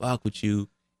 They fuck with you,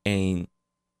 and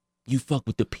you fuck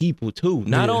with the people too.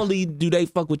 Not only do they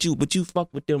fuck with you, but you fuck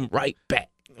with them right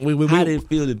back. How did it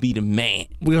feel to be the man?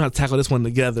 We're going to tackle this one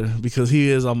together because he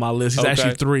is on my list. He's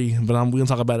actually 3, but we're going to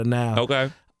talk about it now.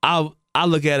 Okay. I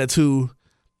look at it too.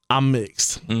 I'm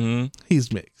mixed. Mm-hmm.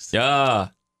 He's mixed. Yeah.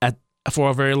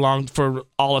 For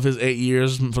all of his 8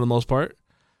 years, for the most part,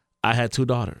 I had 2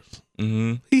 daughters.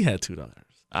 Mm-hmm. He had 2 daughters.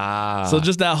 So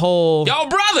just that whole y'all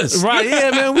brothers, right?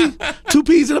 Yeah, man, we 2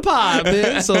 peas in a pod,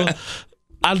 man. So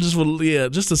I just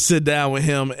would, just to sit down with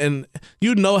him, and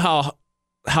you know how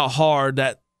hard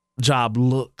that job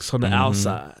looks on the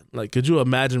outside. Like, could you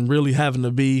imagine really having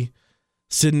to be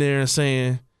sitting there and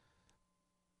saying,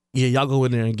 "Yeah, y'all go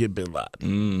in there and get Bin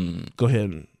Laden. Go ahead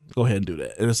and do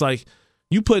that." And it's like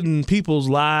you putting people's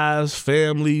lives,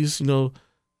 families,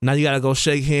 now you got to go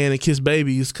shake hand and kiss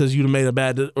babies because you made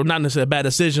or not necessarily a bad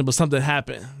decision, but something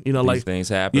happened. These things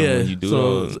happen when you do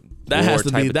those. That has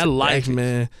to be that life,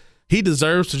 man. He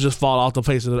deserves to just fall off the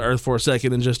face of the earth for a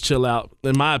second and just chill out,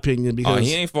 in my opinion. Because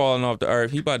he ain't falling off the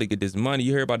earth. He about to get this money.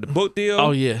 You heard about the book deal?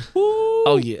 Oh yeah. Woo.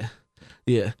 Oh yeah.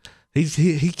 Yeah. He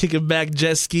kicking back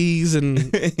jet skis and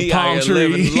he palm out here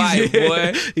trees. living life,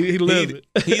 boy. he living.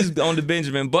 He's on the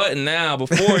Benjamin Button now.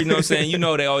 Before, you know what I'm saying?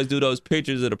 They always do those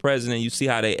pictures of the president. You see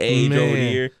how they age over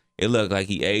here. It looked like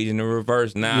he aged in the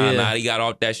reverse now. Yeah. Now he got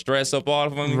all that stress up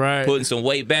off of him. Right. Putting some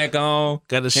weight back on.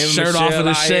 Got his shirt off and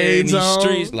the shades in these on.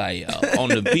 Streets, like on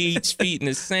the beach, feet in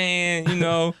the sand,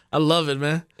 I love it,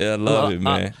 man. Yeah, I love it,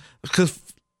 man. Because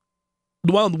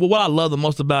what I love the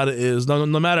most about it is no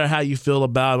matter how you feel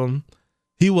about him,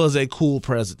 he was a cool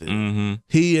president. Mm-hmm.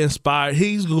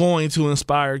 He's going to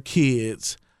inspire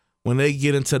kids when they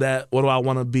get into that what do I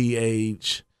want to be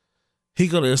age.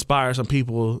 He's going to inspire some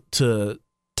people to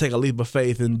take a leap of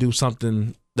faith and do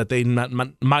something that they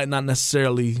might not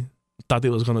necessarily thought they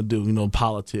was going to do,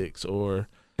 politics or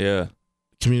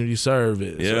community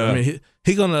service. Yeah. I mean,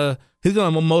 he's gonna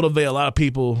motivate a lot of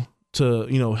people to,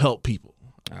 help people.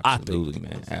 Absolutely,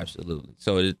 man. Absolutely.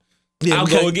 So Yeah, I'll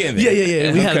go again then.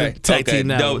 Yeah. We have a tag team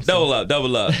now.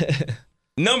 Double up.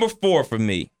 Number 4 for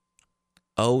me,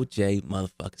 OJ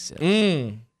motherfucker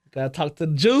Simpson. Gotta talk to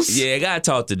the Juice. Yeah, gotta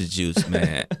talk to the Juice,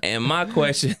 man. And my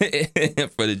question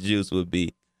for the Juice would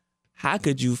be, how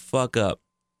could you fuck up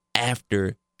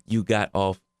after you got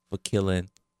off for killing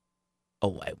a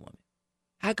white woman?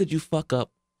 How could you fuck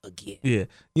up again? Yeah,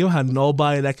 you don't have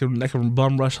nobody that can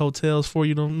bum rush hotels for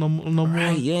you no more.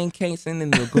 Right, you can't send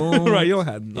in the lagoon. Right, you don't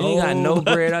have You ain't got no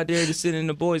bread out there to sit in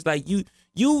the boys. Like you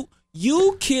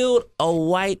killed a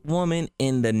white woman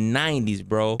in the 90s,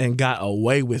 bro. And got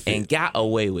away with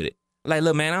it. Like,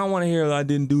 look, man, I don't want to hear I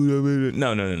didn't do that.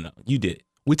 No. You did it.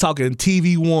 We talking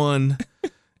TV one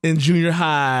in junior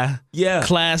high. Yeah.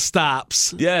 Class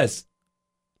stops. Yes.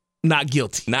 Not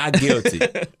guilty.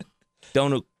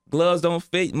 Gloves don't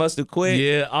fit. Must have quit.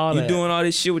 Yeah, all you that. doing all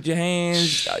this shit with your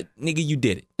hands. Nigga, you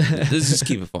did it. Let's just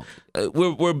keep it funky.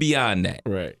 We're beyond that.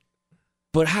 Right.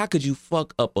 But how could you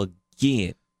fuck up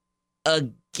again?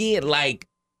 Again,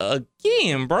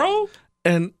 bro.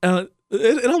 And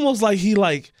it almost like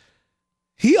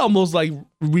he almost like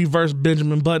reversed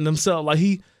Benjamin Button himself. Like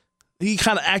he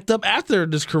kind of act up after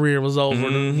this career was over.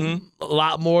 A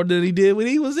lot more than he did when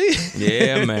he was in.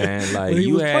 Yeah, man. Like when he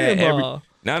you was had playing ball.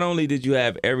 Not only did you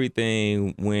have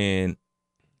everything when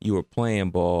you were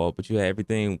playing ball, but you had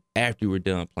everything after you were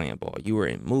done playing ball. You were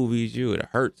in movies. You were the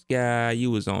Hertz guy. You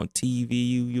was on TV.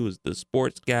 You was the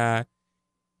sports guy.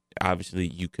 Obviously,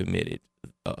 you committed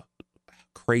a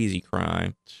crazy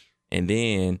crime, and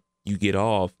then you get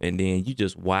off, and then you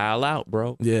just wild out,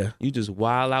 bro. Yeah. You just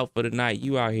wild out for the night.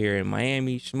 You out here in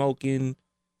Miami smoking,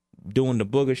 doing the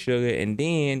booger sugar, and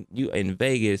then you in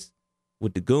Vegas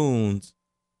with the goons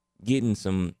getting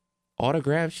some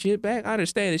autograph shit back. I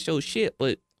understand it's your shit,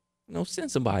 but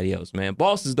send somebody else, man.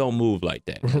 Bosses don't move like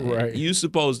that, man. Right. You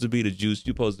supposed to be the Juice. You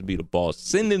supposed to be the boss.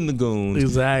 Send in the goons.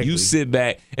 Exactly. You sit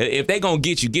back. If they gonna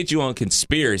get you on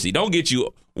conspiracy. Don't get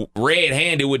you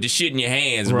red-handed with the shit in your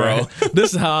hands, bro. Right.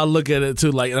 This is how I look at it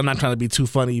too. Like, I'm not trying to be too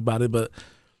funny about it, but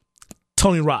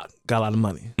Tony Rock got a lot of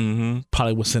money. Mm-hmm.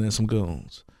 Probably was sending some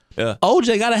goons. Yeah.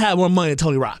 OJ gotta have more money than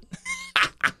Tony Rock.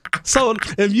 So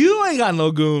if you ain't got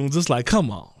no goons, it's like,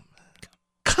 come on.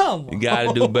 You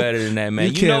gotta do better than that,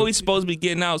 man. You know he's supposed to be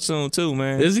getting out soon too,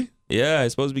 man. Is he? Yeah,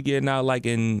 he's supposed to be getting out like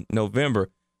in November.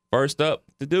 First up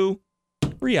to do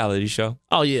reality show.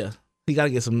 Oh yeah, he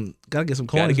gotta get some coins.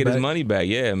 Gotta get back. his money back.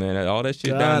 Yeah, man. All that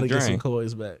shit down the Gotta get some drain.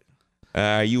 coins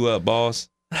back. You up, boss?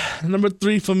 Number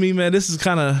 3 for me, man. This is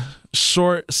kind of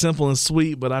short, simple, and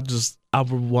sweet, but I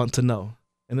would want to know,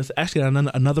 and it's actually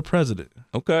another president.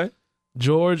 Okay.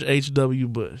 George H.W.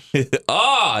 Bush.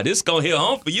 This gonna hit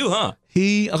home for you, huh?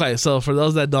 Okay, so for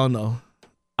those that don't know,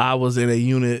 I was in a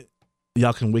unit,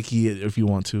 y'all can wiki it if you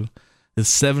want to. The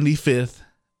 75th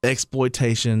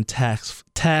Exploitation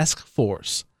Task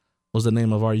Force was the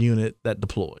name of our unit that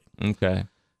deployed. Okay.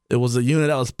 It was a unit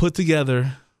that was put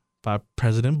together by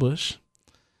President Bush.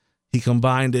 He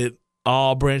combined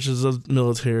all branches of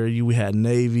military. We had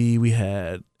Navy, we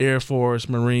had Air Force,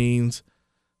 Marines,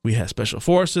 We had special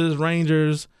forces,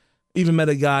 Rangers, even met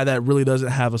a guy that really doesn't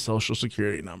have a social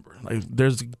security number. Like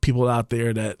there's people out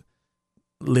there that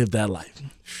live that life.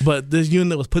 But this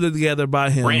unit was put together by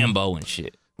him. Rambo and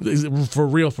shit. For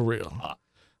real, for real.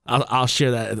 I'll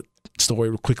share that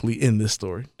story quickly in this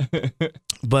story.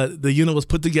 But the unit was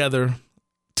put together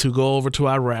to go over to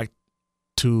Iraq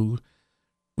to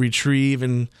retrieve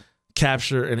and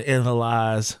capture and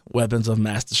analyze weapons of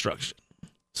mass destruction.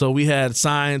 So we had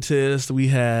scientists, we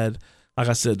had, like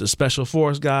I said, the special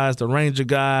force guys, the Ranger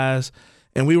guys,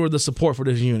 and we were the support for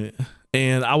this unit.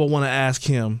 And I would want to ask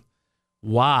him,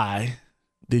 why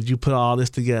did you put all this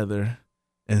together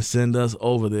and send us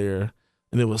over there?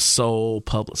 And it was so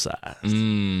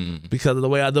publicized because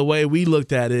of the way we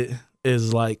looked at it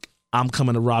is like, I'm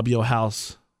coming to rob your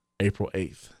house April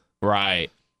 8th. Right.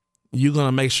 You're going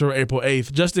to make sure April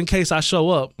 8th, just in case I show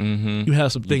up, you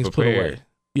have some things put away.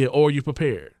 Yeah, or you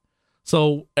prepared.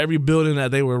 So every building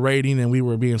that they were raiding and we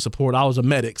were being supported, I was a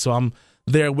medic, so I'm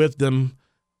there with them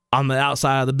on the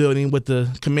outside of the building with the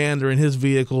commander in his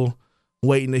vehicle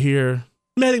waiting to hear,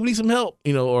 medic, we need some help,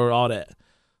 or all that.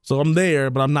 So I'm there,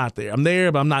 but I'm not there. I'm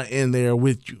there, but I'm not in there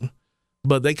with you.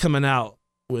 But they coming out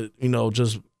with,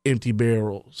 just empty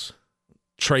barrels,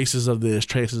 traces of this,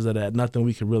 traces of that, nothing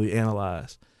we could really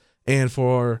analyze. And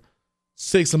for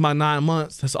 6 of my 9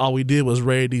 months, that's all we did was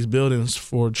raid these buildings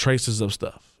for traces of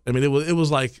stuff. I mean, it was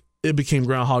like it became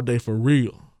Groundhog Day for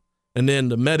real. And then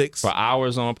the medics for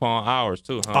hours upon hours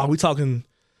too. Huh? Oh, we talking.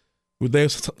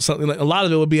 There's something like a lot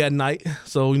of it would be at night.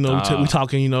 So we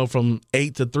talking from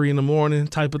 8 to 3 in the morning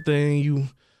type of thing.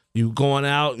 You going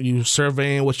out, you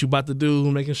surveying what you about to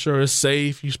do, making sure it's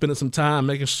safe. You spending some time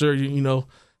making sure ain't no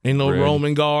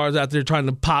Roman guards out there trying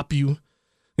to pop you.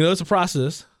 It's a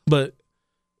process. But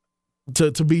to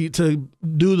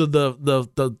do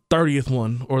the 30th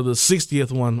one or the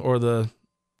 60th one or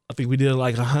I think we did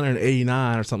like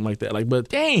 189 or something like that. But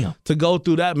damn, to go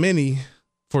through that many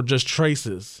for just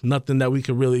traces, nothing that we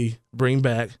could really bring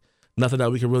back, nothing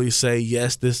that we could really say,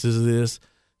 yes, this is this,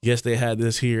 yes, they had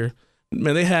this here.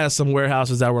 Man, they had some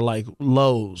warehouses that were like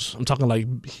Lowe's. I'm talking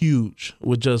like huge,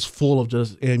 with just full of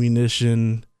just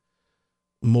ammunition,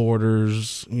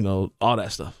 mortars, all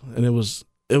that stuff, and it was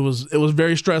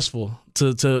very stressful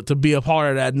to be a part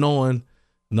of that, knowing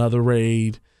another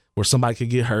raid where somebody could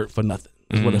get hurt for nothing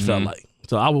is what it felt like.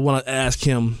 So I would want to ask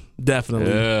him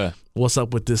definitely what's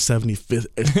up with this 75th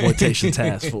Exploitation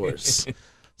Task Force.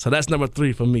 So that's number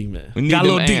 3 for me, man. We need got a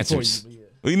little answers. deep for you.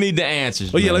 We need the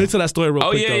answers. Oh yeah, let me tell that story real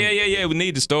quick. Yeah. We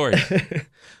need the story.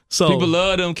 So people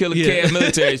love them Killer Cat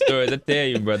military stories. I tell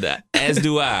you, brother. As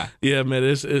do I. Yeah, man.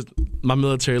 It's my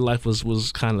military life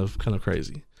was kind of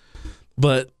crazy.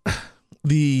 But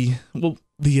what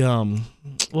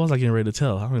was I getting ready to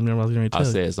tell? I don't remember what I was getting ready to tell.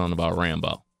 I said something about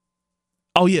Rambo.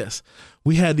 Oh, yes.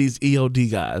 We had these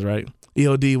EOD guys, right?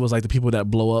 EOD was like the people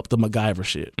that blow up the MacGyver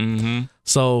shit. Mm-hmm.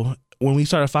 So when we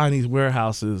started finding these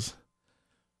warehouses,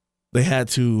 they had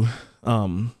to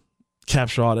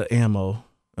capture all the ammo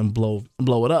and blow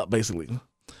it up, basically.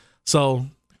 So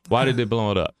why did they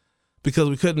blow it up? Because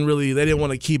we couldn't really, they didn't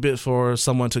want to keep it for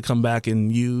someone to come back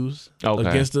and use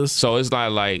against us. So it's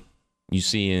not like you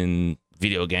see in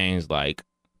video games like,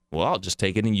 well, I'll just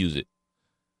take it and use it.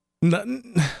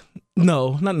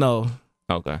 No.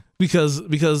 Okay.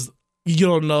 Because you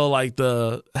don't know like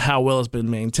how well it's been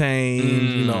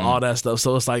maintained, all that stuff.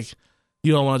 So it's like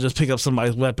you don't want to just pick up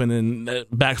somebody's weapon and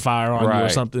backfire on you or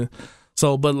something.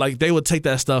 So, but like they would take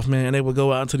that stuff, man, and they would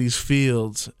go out into these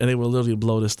fields and they would literally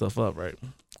blow this stuff up, right?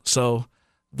 So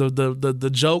the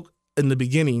joke in the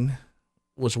beginning,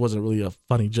 which wasn't really a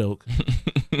funny joke,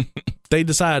 they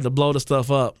decided to blow the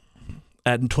stuff up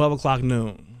at 12 o'clock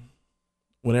noon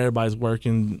when everybody's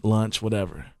working, lunch,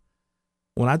 whatever.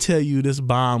 When I tell you this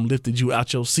bomb lifted you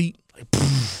out your seat,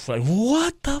 like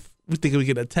what the? We think we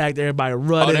get attacked. Everybody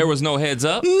running. Oh, there was no heads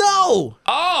up? No.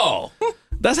 Oh,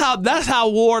 that's how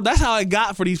it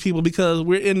got for these people, because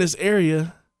we're in this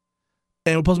area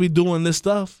and we're supposed to be doing this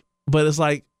stuff, but it's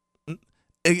like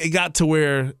it got to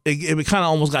where it kind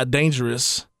of almost got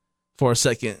dangerous for a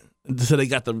second until they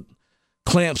got the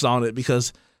clamps on it,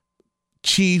 because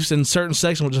chiefs in certain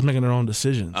sections were just making their own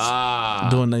decisions,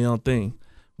 doing their own thing.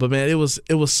 But man, it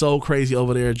was so crazy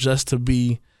over there just to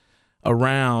be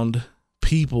around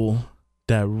people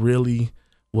that really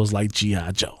was like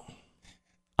G.I. Joe.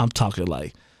 I'm talking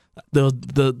like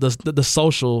the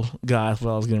social guys,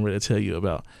 what I was getting ready to tell you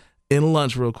about. In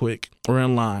lunch real quick, we're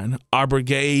in line. Our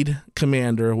brigade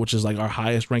commander, which is like our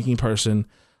highest ranking person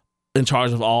in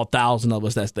charge of all 1,000 of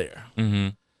us that's there. Mm-hmm.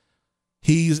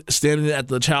 He's standing at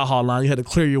the chow hall line. You had to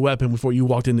clear your weapon before you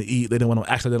walked in to eat. They didn't want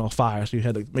to accident on fire, so you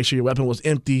had to make sure your weapon was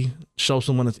empty, show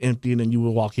someone it's empty, and then you would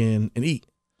walk in and eat.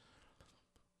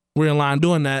 We're in line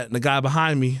doing that, and the guy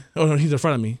behind me, oh no, he's in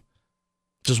front of me,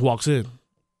 just walks in.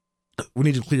 We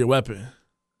need you to clear your weapon. I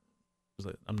was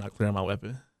like, I'm not clearing my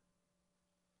weapon.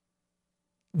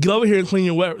 Get over here and clean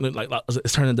your weapon. Like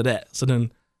it's turned into that. So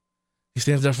then he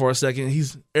stands there for a second.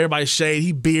 Everybody's shaved.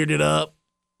 He bearded up.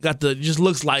 Just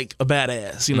looks like a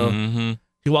badass, you know. Mm-hmm.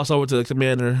 He walks over to the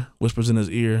commander, whispers in his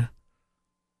ear.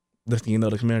 Next thing you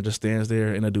know, the commander just stands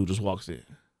there, and the dude just walks in.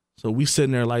 So we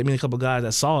sitting there, like, me and a couple guys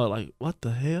that saw it, like, what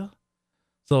the hell?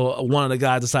 So one of the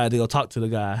guys decided to go talk to the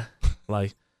guy,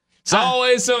 like, it's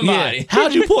always somebody. Yeah,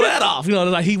 how'd you pull that off? You know,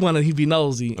 like he'd be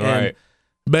nosy, All and right.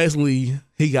 basically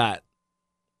he got,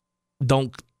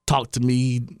 don't talk to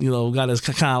me, you know, got his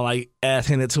kind of like ass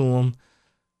handed to him.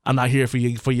 I'm not here for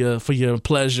your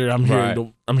pleasure. I'm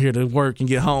here to work and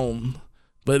get home.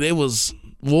 But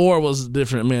war was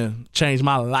different, man. Changed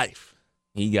my life.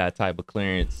 He got type of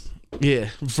clearance. Yeah,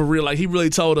 for real. Like he really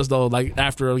told us though. Like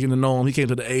after getting to know him, he came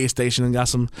to the aid station and got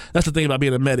some. That's the thing about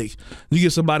being a medic. You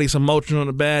give somebody some Motrin on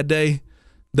a bad day,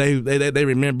 they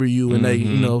remember you and they,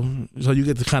 you know. So you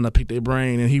get to kind of pick their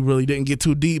brain. And he really didn't get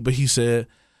too deep, but he said,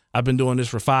 "I've been doing this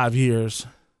for 5 years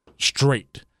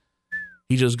straight."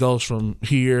 He just goes from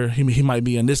here. He might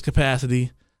be in this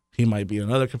capacity. He might be in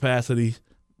another capacity,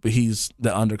 but he's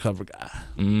the undercover guy.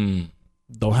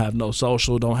 Don't have no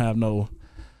social. Don't have no.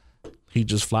 He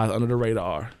just flies under the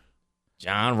radar.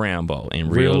 John Rambo in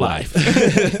real life.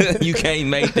 You can't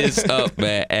make this up,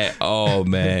 man, at all,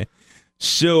 man.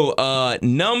 So,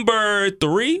 number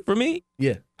 3 for me.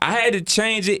 Yeah. I had to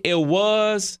change it. It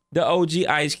was the OG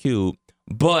Ice Cube,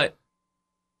 but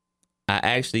I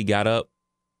actually got up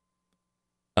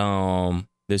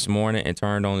this morning and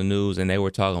turned on the news, and they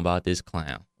were talking about this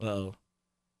clown. Uh-oh.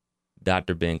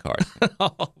 Dr. Ben Carson.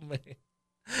 Oh,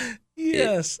 man.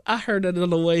 Yes, I heard that on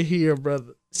the way here,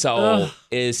 brother. So,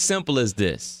 as simple as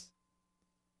this.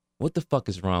 What the fuck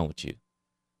is wrong with you?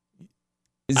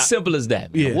 As simple as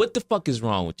that, man. Yeah. What the fuck is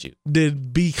wrong with you?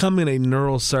 Did becoming a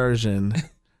neurosurgeon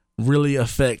really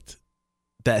affect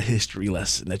that history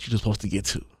lesson that you're supposed to get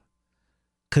to?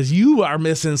 Because you are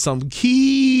missing some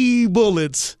key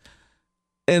bullets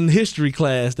in history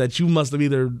class that you must have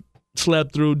either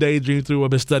slept through, daydreamed through, or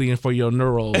been studying for your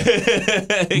neural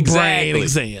brain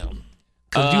exam.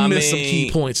 Because you missed some key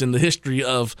points in the history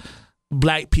of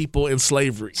black people in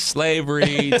slavery.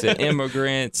 Slavery to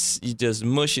immigrants, you just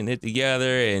mushing it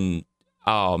together and,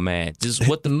 oh, man, just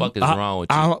what the fuck is wrong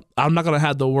with you? I'm not going to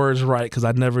have the words right because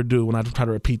I never do when I try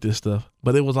to repeat this stuff.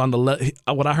 But it was on the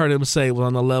what I heard him say was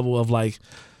on the level of like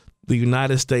the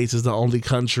United States is the only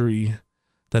country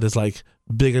that is like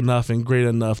big enough and great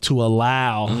enough to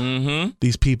allow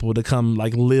these people to come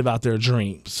like live out their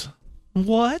dreams.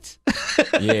 What?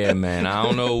 Yeah, man. I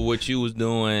don't know what you was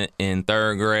doing in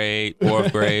 3rd grade,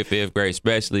 4th grade, 5th grade,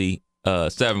 especially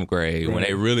 7th grade when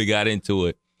they really got into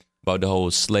it about the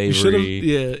whole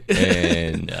slavery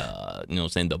and, you know what I'm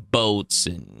saying, the boats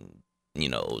and, you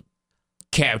know,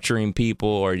 capturing people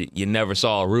or you never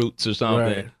saw roots or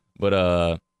something. Right.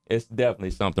 But it's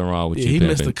definitely something wrong with you, he pimping.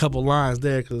 missed a couple lines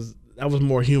there because that was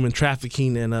more human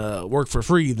trafficking and work for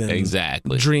free than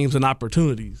exactly dreams and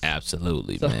opportunities.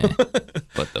 Absolutely, man.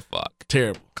 What the fuck?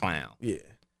 Terrible. Clown. Yeah.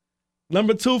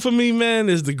 Number 2 for me, man,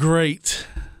 is the great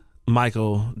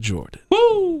Michael Jordan.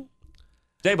 Woo!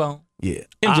 J-Bone. Yeah.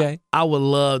 MJ. I would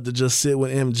love to just sit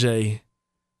with MJ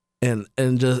and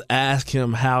just ask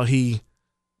him how he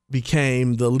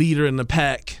became the leader in the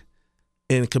pack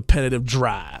in competitive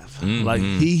drive. Like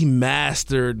he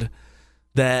mastered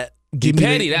that.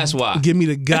 That's why. Give me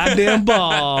the goddamn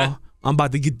ball. I'm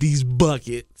about to get these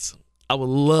buckets. I would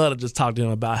love to just talk to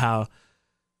him about how,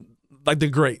 like, they're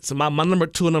great. So my number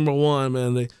 2 and number 1,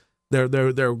 man,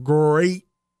 they're great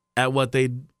at what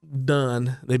they've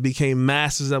done. They became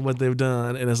masters at what they've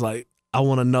done, and it's like I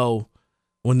want to know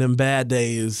when them bad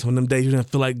days, when them days you didn't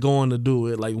feel like going to do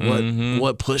it, like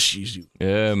what pushes you.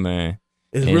 Yeah, man.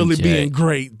 It's really being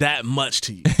great that much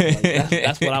to you. Like,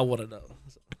 that's what I want to know.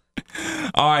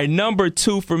 All right, number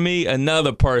 2 for me,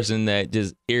 another person that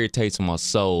just irritates my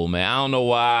soul, man. I don't know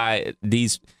why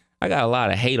I got a lot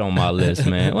of hate on my list,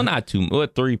 man. Well, not 2,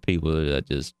 3 people are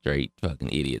just straight fucking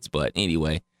idiots. But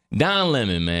anyway, Don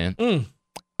Lemon, man.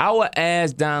 I would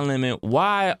ask Don Lemon,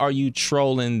 why are you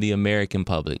trolling the American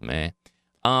public, man?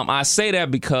 I say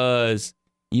that because,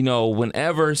 you know,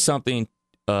 whenever something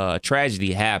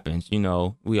tragedy happens, you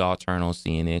know, we all turn on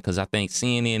CNN because I think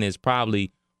CNN is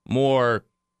probably more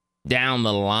down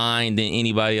the line than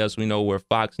anybody else we know where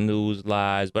Fox News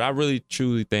lies. But I really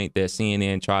truly think that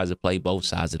CNN tries to play both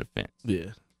sides of the fence.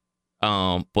 Yeah.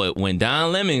 But when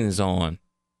Don Lemon is on,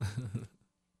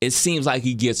 it seems like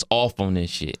he gets off on this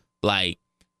shit. Like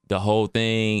the whole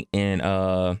thing in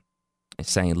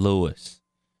St. Louis,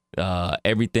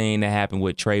 everything that happened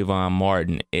with Trayvon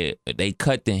Martin, they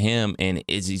cut to him, and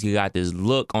he got this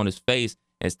look on his face.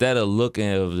 Instead of looking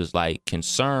of just like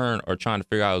concern or trying to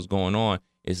figure out what's going on,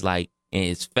 it's like in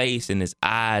his face and his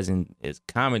eyes and his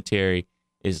commentary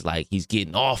is like he's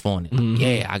getting off on it. Like,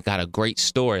 yeah, I got a great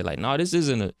story. Like, no, this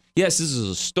isn't a. Yes, this is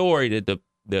a story that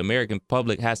the American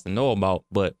public has to know about,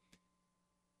 but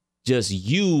just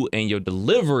you and your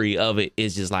delivery of it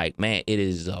is just like, man, it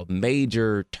is a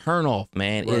major turnoff,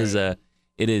 man. Right.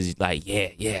 It is like,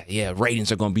 yeah,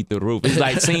 ratings are gonna be through the roof. It's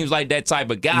like seems like that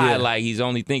type of guy, like he's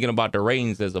only thinking about the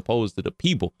ratings as opposed to the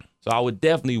people. So I would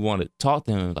definitely want to talk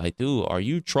to him, like, dude, are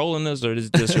you trolling us, or is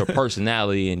this just your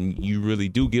personality and you really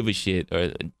do give a shit,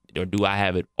 or do I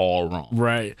have it all wrong?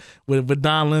 Right. With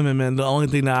Don Lemon, man, the only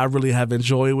thing that I really have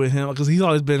enjoyed with him, because he's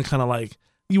always been kind of like,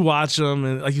 you watch him,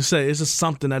 and like you say, it's just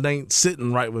something that ain't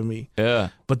sitting right with me. Yeah.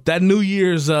 But that New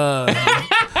Year's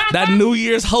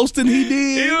hosting he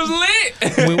did, he was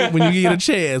lit. when you get a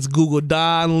chance, Google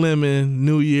Don Lemon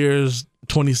New Year's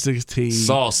 2016.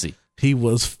 Saucy. He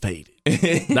was faded.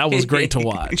 That was great to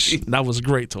watch. And I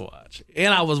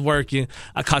was working.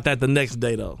 I caught that the next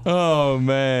day, though. Oh,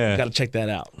 man. Got to check that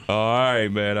out. All right,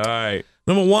 man. All right.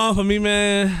 Number one for me,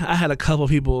 man, I had a couple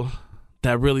people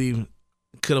that really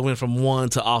could have went from one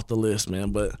to off the list,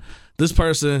 man. But this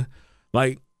person,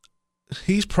 like,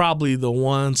 he's probably the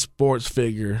one sports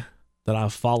figure that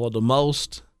I've followed the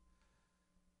most,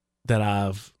 that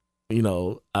I've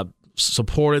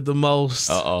supported the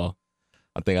most. Uh-oh.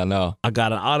 I think I know. I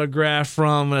got an autograph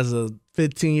from as a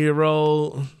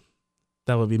 15-year-old.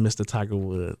 That would be Mr. Tiger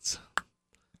Woods.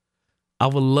 I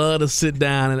would love to sit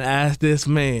down and ask this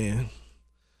man,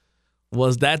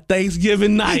 was that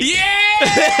Thanksgiving night?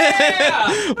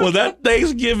 Yeah! Was that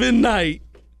Thanksgiving night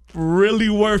really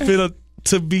worth it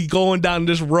to be going down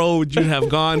this road you have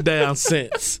gone down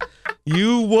since?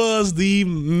 You was the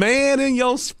man in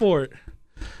your sport.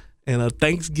 And a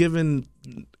Thanksgiving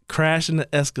crash in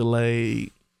the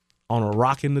Escalade on a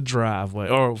rock in the driveway,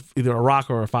 or either a rock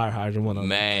or a fire hydrant, one of them.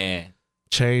 Man.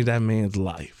 Changed that man's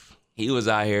life. He was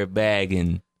out here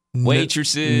bagging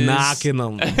waitresses. Knocking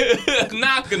them.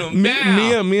 Knocking them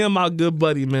down. Me and my good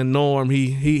buddy, man, Norm,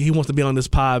 he wants to be on this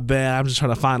pod bad. I'm just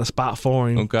trying to find a spot for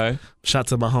him. Okay. Shout out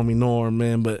to my homie Norm,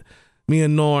 man. But me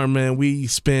and Norm, man, we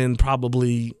spend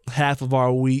probably half of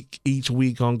our week each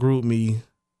week on GroupMe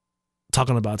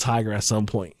talking about Tiger at some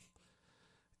point.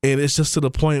 And it's just to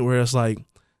the point where it's like,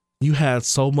 you had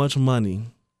so much money,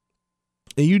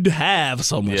 and you have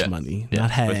so much money,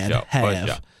 not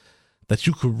have, that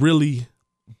you could really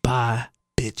buy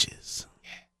bitches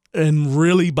and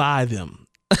really buy them.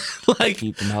 Like,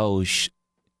 keep them hoes.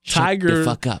 Tiger, the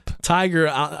fuck up. Tiger,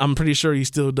 I'm pretty sure he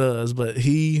still does, but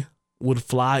he would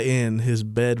fly in his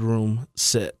bedroom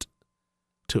set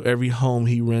to every home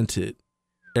he rented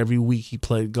every week he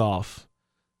played golf,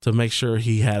 to make sure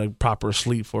he had a proper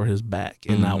sleep for his back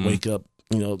and not wake up,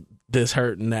 this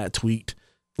hurt and that tweaked.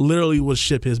 Literally would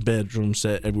ship his bedroom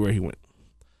set everywhere he went.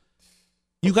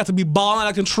 You got to be balling out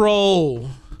of control.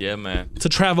 Yeah, man. To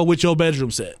travel with your bedroom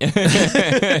set.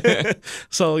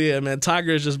 So, yeah, man,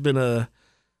 Tiger has just been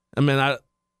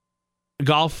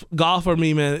golf for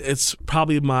me, man, it's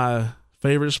probably my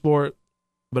favorite sport,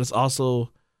 but it's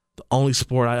also the only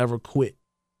sport I ever quit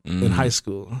in high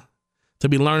school. To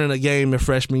be learning a game in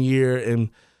freshman year, and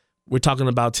we're talking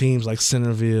about teams like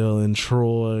Centerville and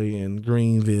Troy and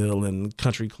Greenville and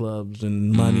country clubs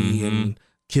and money and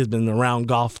kids been around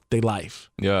golf their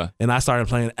life. Yeah. And I started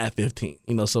playing at 15.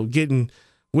 So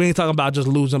we ain't talking about just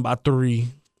losing by 3.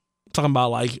 We're talking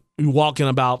about like you walking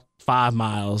about 5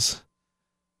 miles,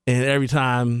 and every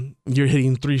time you're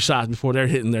hitting 3 shots before they're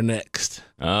hitting their next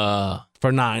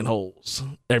for 9 holes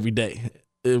every day.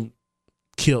 It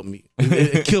killed me.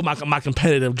 It killed my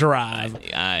competitive drive.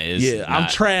 I'm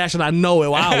trash and I know it.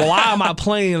 Why am I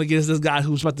playing against this guy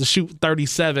who's about to shoot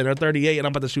 37 or 38 and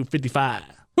I'm about to shoot 55?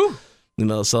 Whew.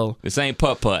 So this ain't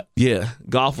putt-putt. Yeah,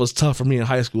 golf was tough for me in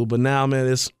high school, but now, man,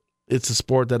 it's a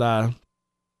sport that I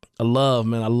love,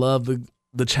 man. I love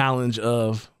the challenge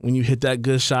of when you hit that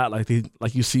good shot like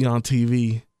you see on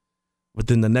TV, but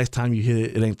then the next time you hit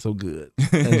it, it ain't so good,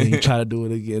 and then you try to do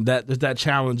it again. There's that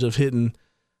challenge of hitting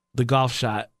the golf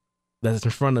shot that's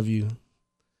in front of you.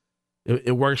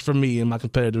 It works for me in my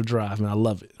competitive drive, man. I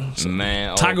love it. So,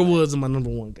 man, Tiger Woods is my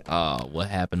number one guy. Oh, what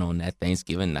happened on that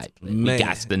Thanksgiving night? Man, we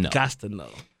got to know. Got to know.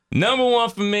 Number one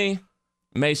for me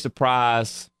may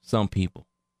surprise some people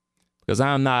because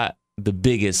I'm not the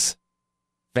biggest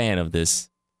fan of this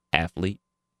athlete.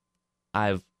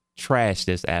 I've trashed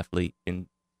this athlete in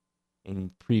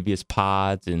previous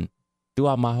pods and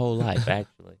throughout my whole life,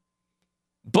 actually.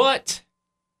 But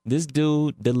this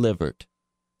dude delivered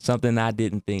something I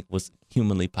didn't think was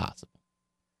humanly possible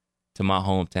to my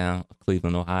hometown of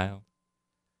Cleveland, Ohio.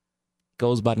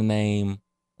 Goes by the name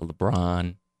of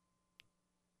LeBron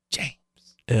James.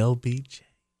 LBJ.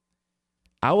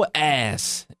 I would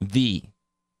ask the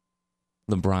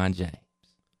LeBron James,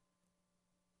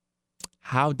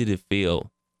 how did it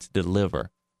feel to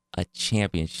deliver a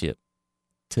championship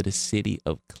to the city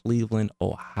of Cleveland,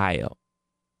 Ohio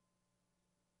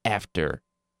after,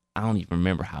 I don't even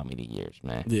remember how many years,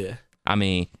 man. Yeah. I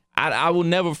mean, I will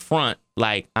never front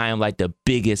like I am like the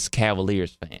biggest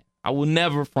Cavaliers fan. I will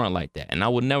never front like that. And I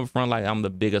will never front like I'm the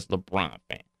biggest LeBron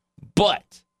fan.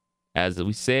 But, as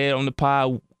we said on the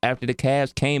pod, after the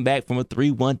Cavs came back from a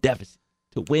 3-1 deficit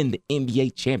to win the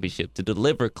NBA championship, to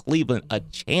deliver Cleveland a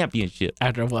championship.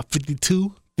 After what,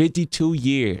 52? 52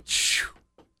 years.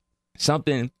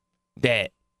 Something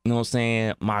that, you know what I'm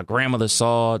saying, my grandmother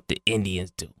saw the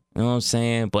Indians do. You know what I'm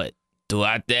saying? But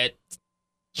throughout that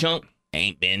chunk,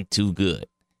 ain't been too good.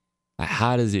 Like,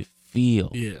 how does it feel?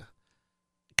 Yeah.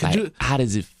 Like, how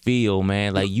does it feel,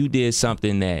 man? Like, you did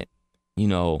something that, you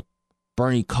know,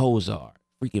 Bernie Kosar,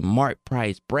 freaking Mark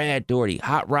Price, Brad Daugherty,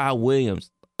 Hot Rod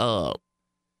Williams,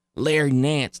 Larry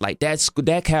Nance, like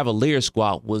that Cavalier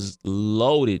squad was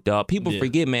loaded, dog. People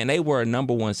forget, man, they were a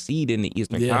number one seed in the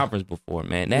Eastern Conference before,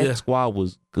 man. That squad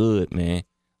was good, man.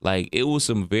 Like, it was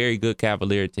some very good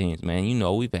Cavalier teams, man. You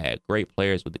know, we've had great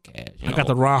players with the Cavs. I got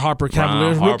the Ron Harper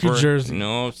Cavaliers rookie jersey. You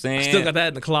know what I'm saying? Still got that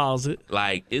in the closet.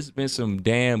 Like, it's been some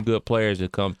damn good players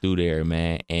that come through there,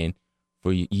 man. And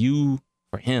for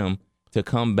him to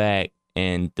come back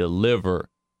and deliver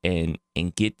and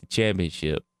get the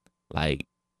championship, like,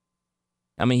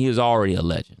 I mean, he was already a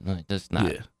legend. Like, that's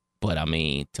not. Yeah. But I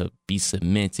mean, to be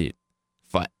cemented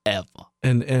forever.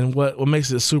 And what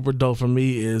makes it super dope for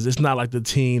me is it's not like the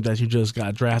team that you just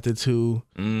got drafted to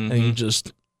and you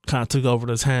just kind of took over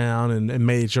the town and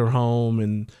made it your home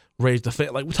and raised the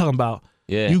family. Like, we're talking about,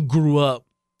 you grew up.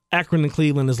 Akron and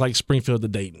Cleveland is like Springfield to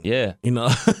Dayton. Yeah. You know?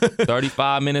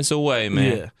 35 minutes away,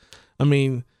 man. Yeah. I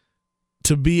mean,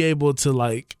 to be able to,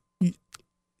 like,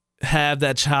 have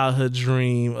that childhood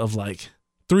dream of, like,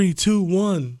 3, 2,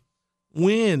 1,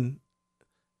 win,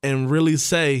 and really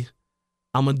say,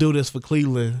 I'm going to do this for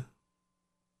Cleveland.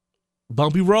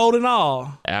 Bumpy road and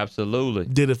all. Absolutely.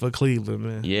 Did it for Cleveland,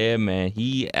 man. Yeah, man.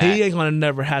 He ain't going to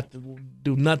never have to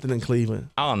do nothing in Cleveland.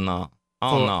 Oh, no.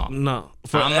 Oh, no. No.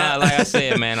 I'm not, like I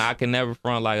said, man, I can never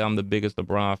front like I'm the biggest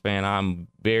LeBron fan. I'm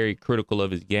very critical of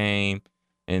his game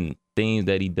and things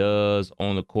that he does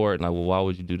on the court. Like, well, why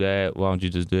would you do that? Why don't you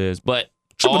just do this? But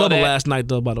triple-double last night,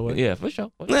 though, by the way. Yeah, for sure.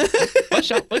 For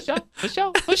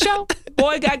sure.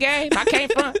 Boy got game. I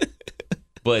can't front.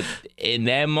 But in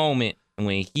that moment,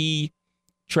 when he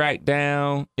tracked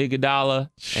down Iguodala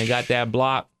and got that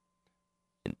block,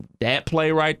 that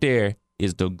play right there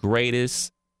is the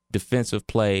greatest defensive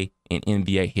play in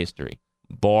NBA history,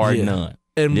 bar none.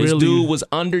 And this dude was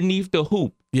underneath the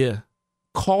hoop. Yeah.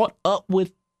 Caught up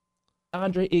with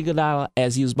Andre Iguodala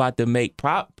as he was about to make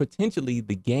potentially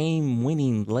the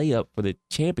game-winning layup for the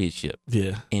championship.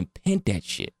 Yeah. And pinned that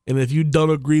shit. And if you don't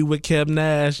agree with Kev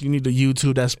Nash, you need to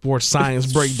YouTube that sports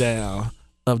science breakdown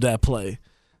of that play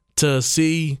to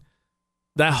see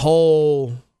that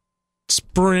whole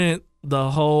sprint,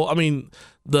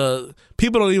 the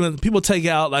people take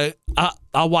out, like,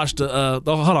 I watched hold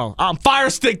on. I'm fire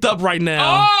sticked up right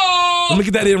now. Oh! Let me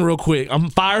get that in real quick. I'm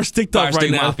fire sticked up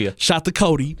right now. Mafia. Shout to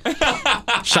Cody.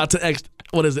 Shout to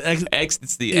what is it?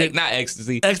 Ecstasy. Yeah. Not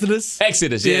ecstasy. Exodus.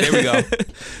 Yeah, there we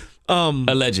go.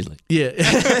 Allegedly. Yeah.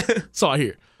 So I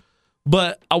hear.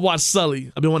 But I watched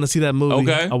Sully. I've been wanting to see that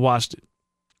movie. Okay. I watched it.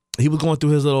 He was going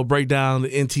through his little breakdown. The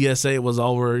NTSA was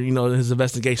over, his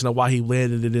investigation of why he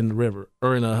landed it in the river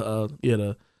or in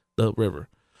the river.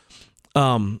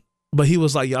 But he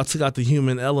was like, y'all took out the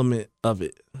human element of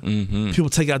it. Mm-hmm. People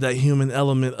take out that human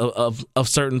element of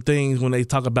certain things when they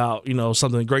talk about,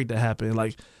 something great that happened.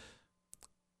 Like,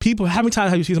 people, how many times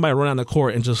have you seen somebody run down the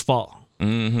court and just fall?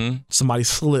 Mm-hmm. Somebody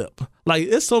slip. Like,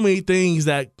 there's so many things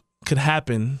that could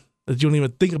happen that you don't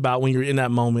even think about when you're in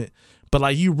that moment. But,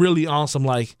 like, you really on some,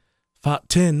 like, 5,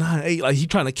 10, 9, 8. Like, you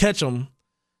trying to catch them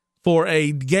for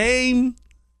a game,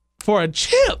 for a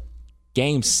chip.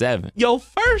 Game 7. Your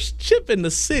first chip in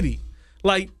the city.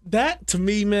 Like, that, to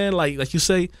me, man, like you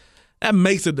say, that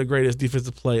makes it the greatest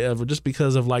defensive play ever just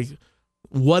because of, like,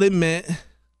 what it meant,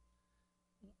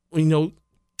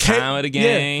 Time of the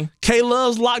game. Yeah,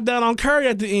 K-Love's lockdown on Curry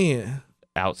at the end.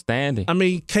 Outstanding. I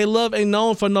mean, K-Love ain't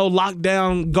known for no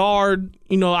lockdown guard.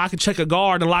 I could check a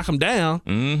guard and lock him down.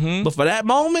 Mm-hmm. But for that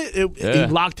moment,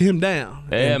 it locked him down.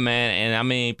 Yeah, man. And I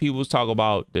mean, people talk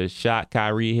about the shot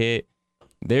Kyrie hit.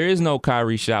 There is no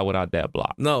Kyrie shot without that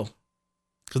block. No.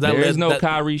 There is no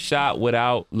Kyrie shot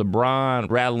without LeBron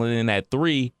rattling in that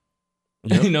three.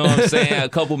 Yep. You know what I'm saying? A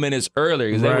couple minutes earlier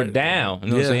because they were Right. down. You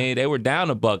know what I'm saying? They were down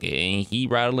a bucket, and he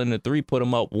rattled in the three, put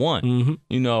them up one.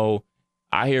 Mm-hmm.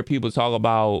 I hear people talk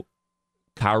about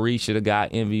Kyrie should have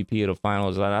got MVP of the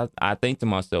finals. I think to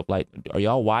myself, like, are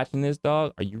y'all watching this,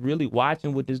 dog? Are you really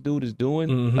watching what this dude is doing?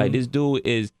 Mm-hmm. Like, this dude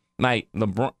is like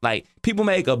LeBron. Like, people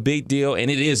make a big deal, and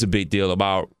it is a big deal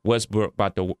about Westbrook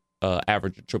about to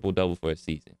average a triple-double for a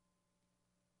season.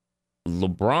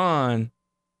 LeBron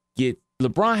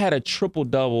had a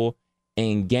triple-double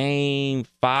in Game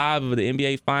 5 of the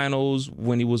NBA Finals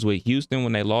when he was with Houston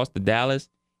when they lost to Dallas.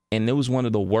 And it was one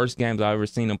of the worst games I've ever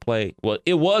seen him play. Well,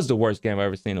 it was the worst game I've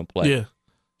ever seen him play. Yeah.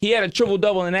 He had a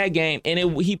triple-double in that game, and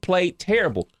he played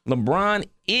terrible. LeBron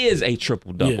is a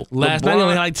triple-double. Yeah. Last night he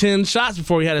only had like 10 shots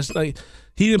before he had he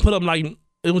didn't put up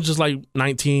it was just like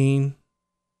 19,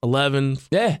 11.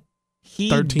 Yeah. He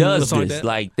 13, does something this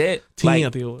like that. 10, Like, I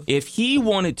think it was. if he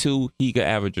wanted to, he could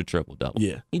average a triple-double.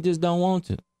 Yeah. He just don't want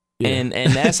to. Yeah. And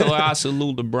that's why I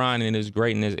salute LeBron and his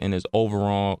greatness and his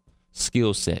overall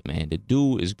skill set, man. The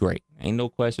dude is great. Ain't no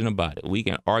question about it. We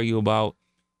can argue about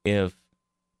if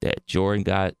that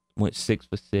Jordan went 6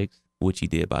 for 6, which he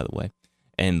did, by the way,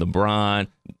 and LeBron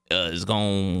is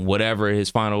going whatever his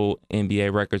final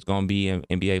NBA record's going to be in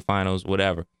NBA Finals,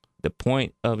 whatever. The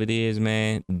point of it is,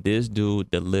 man, this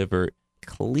dude delivered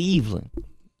Cleveland,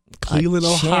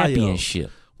 Ohio.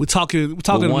 championship. We're talking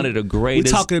One of the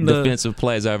greatest talking defensive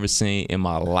plays I've ever seen in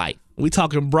my life. We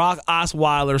talking Brock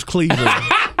Osweiler's Cleveland.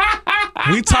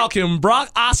 We talking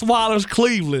Brock Osweiler's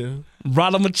Cleveland.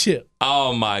 Brought him a chip.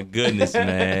 Oh, my goodness,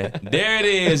 man. There it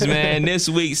is, man. This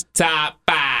week's Top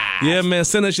 5. Yeah, man.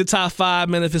 Send us your top 5,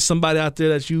 man. If it's somebody out there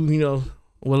that you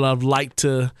would have liked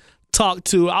to talk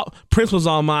to. Prince was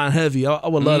on mine heavy. I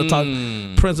would love to talk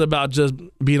to Prince about just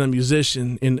being a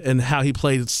musician and how he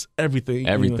plays everything.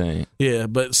 Everything. Yeah,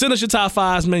 but send us your top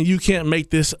 5s, man. You Can't Make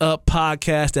This Up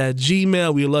podcast at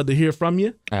Gmail. We'd love to hear from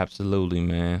you. Absolutely,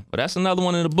 man. But that's another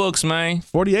one in the books, man.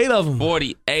 48 of them.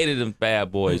 48 of them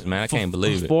bad boys, man. I can't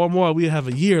believe it. 4 more. We have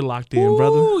a year locked in,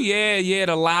 brother. Ooh, yeah.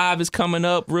 The live is coming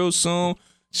up real soon.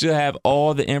 Should have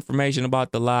all the information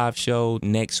about the live show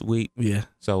next week. Yeah.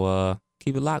 So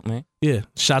keep it locked, man. Yeah.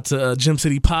 Shout to Gym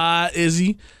City Pod,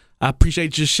 Izzy. I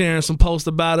appreciate you sharing some posts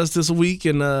about us this week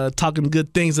and talking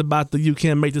good things about the You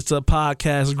Can't Make This Up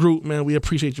podcast group, man. We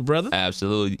appreciate you, brother.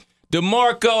 Absolutely.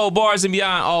 DeMarco, Bars and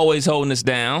Beyond, always holding us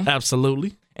down.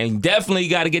 Absolutely. And definitely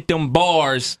got to get them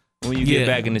bars when you get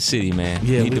back in the city, man.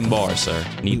 Yeah, Need them bars, sir.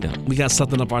 Need them. We got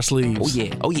something up our sleeves.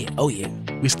 Oh, yeah.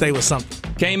 We stay with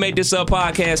something. Can't Make This Up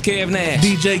podcast, Kev Nash.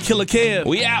 DJ Killer Kev.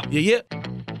 We out. Yeah.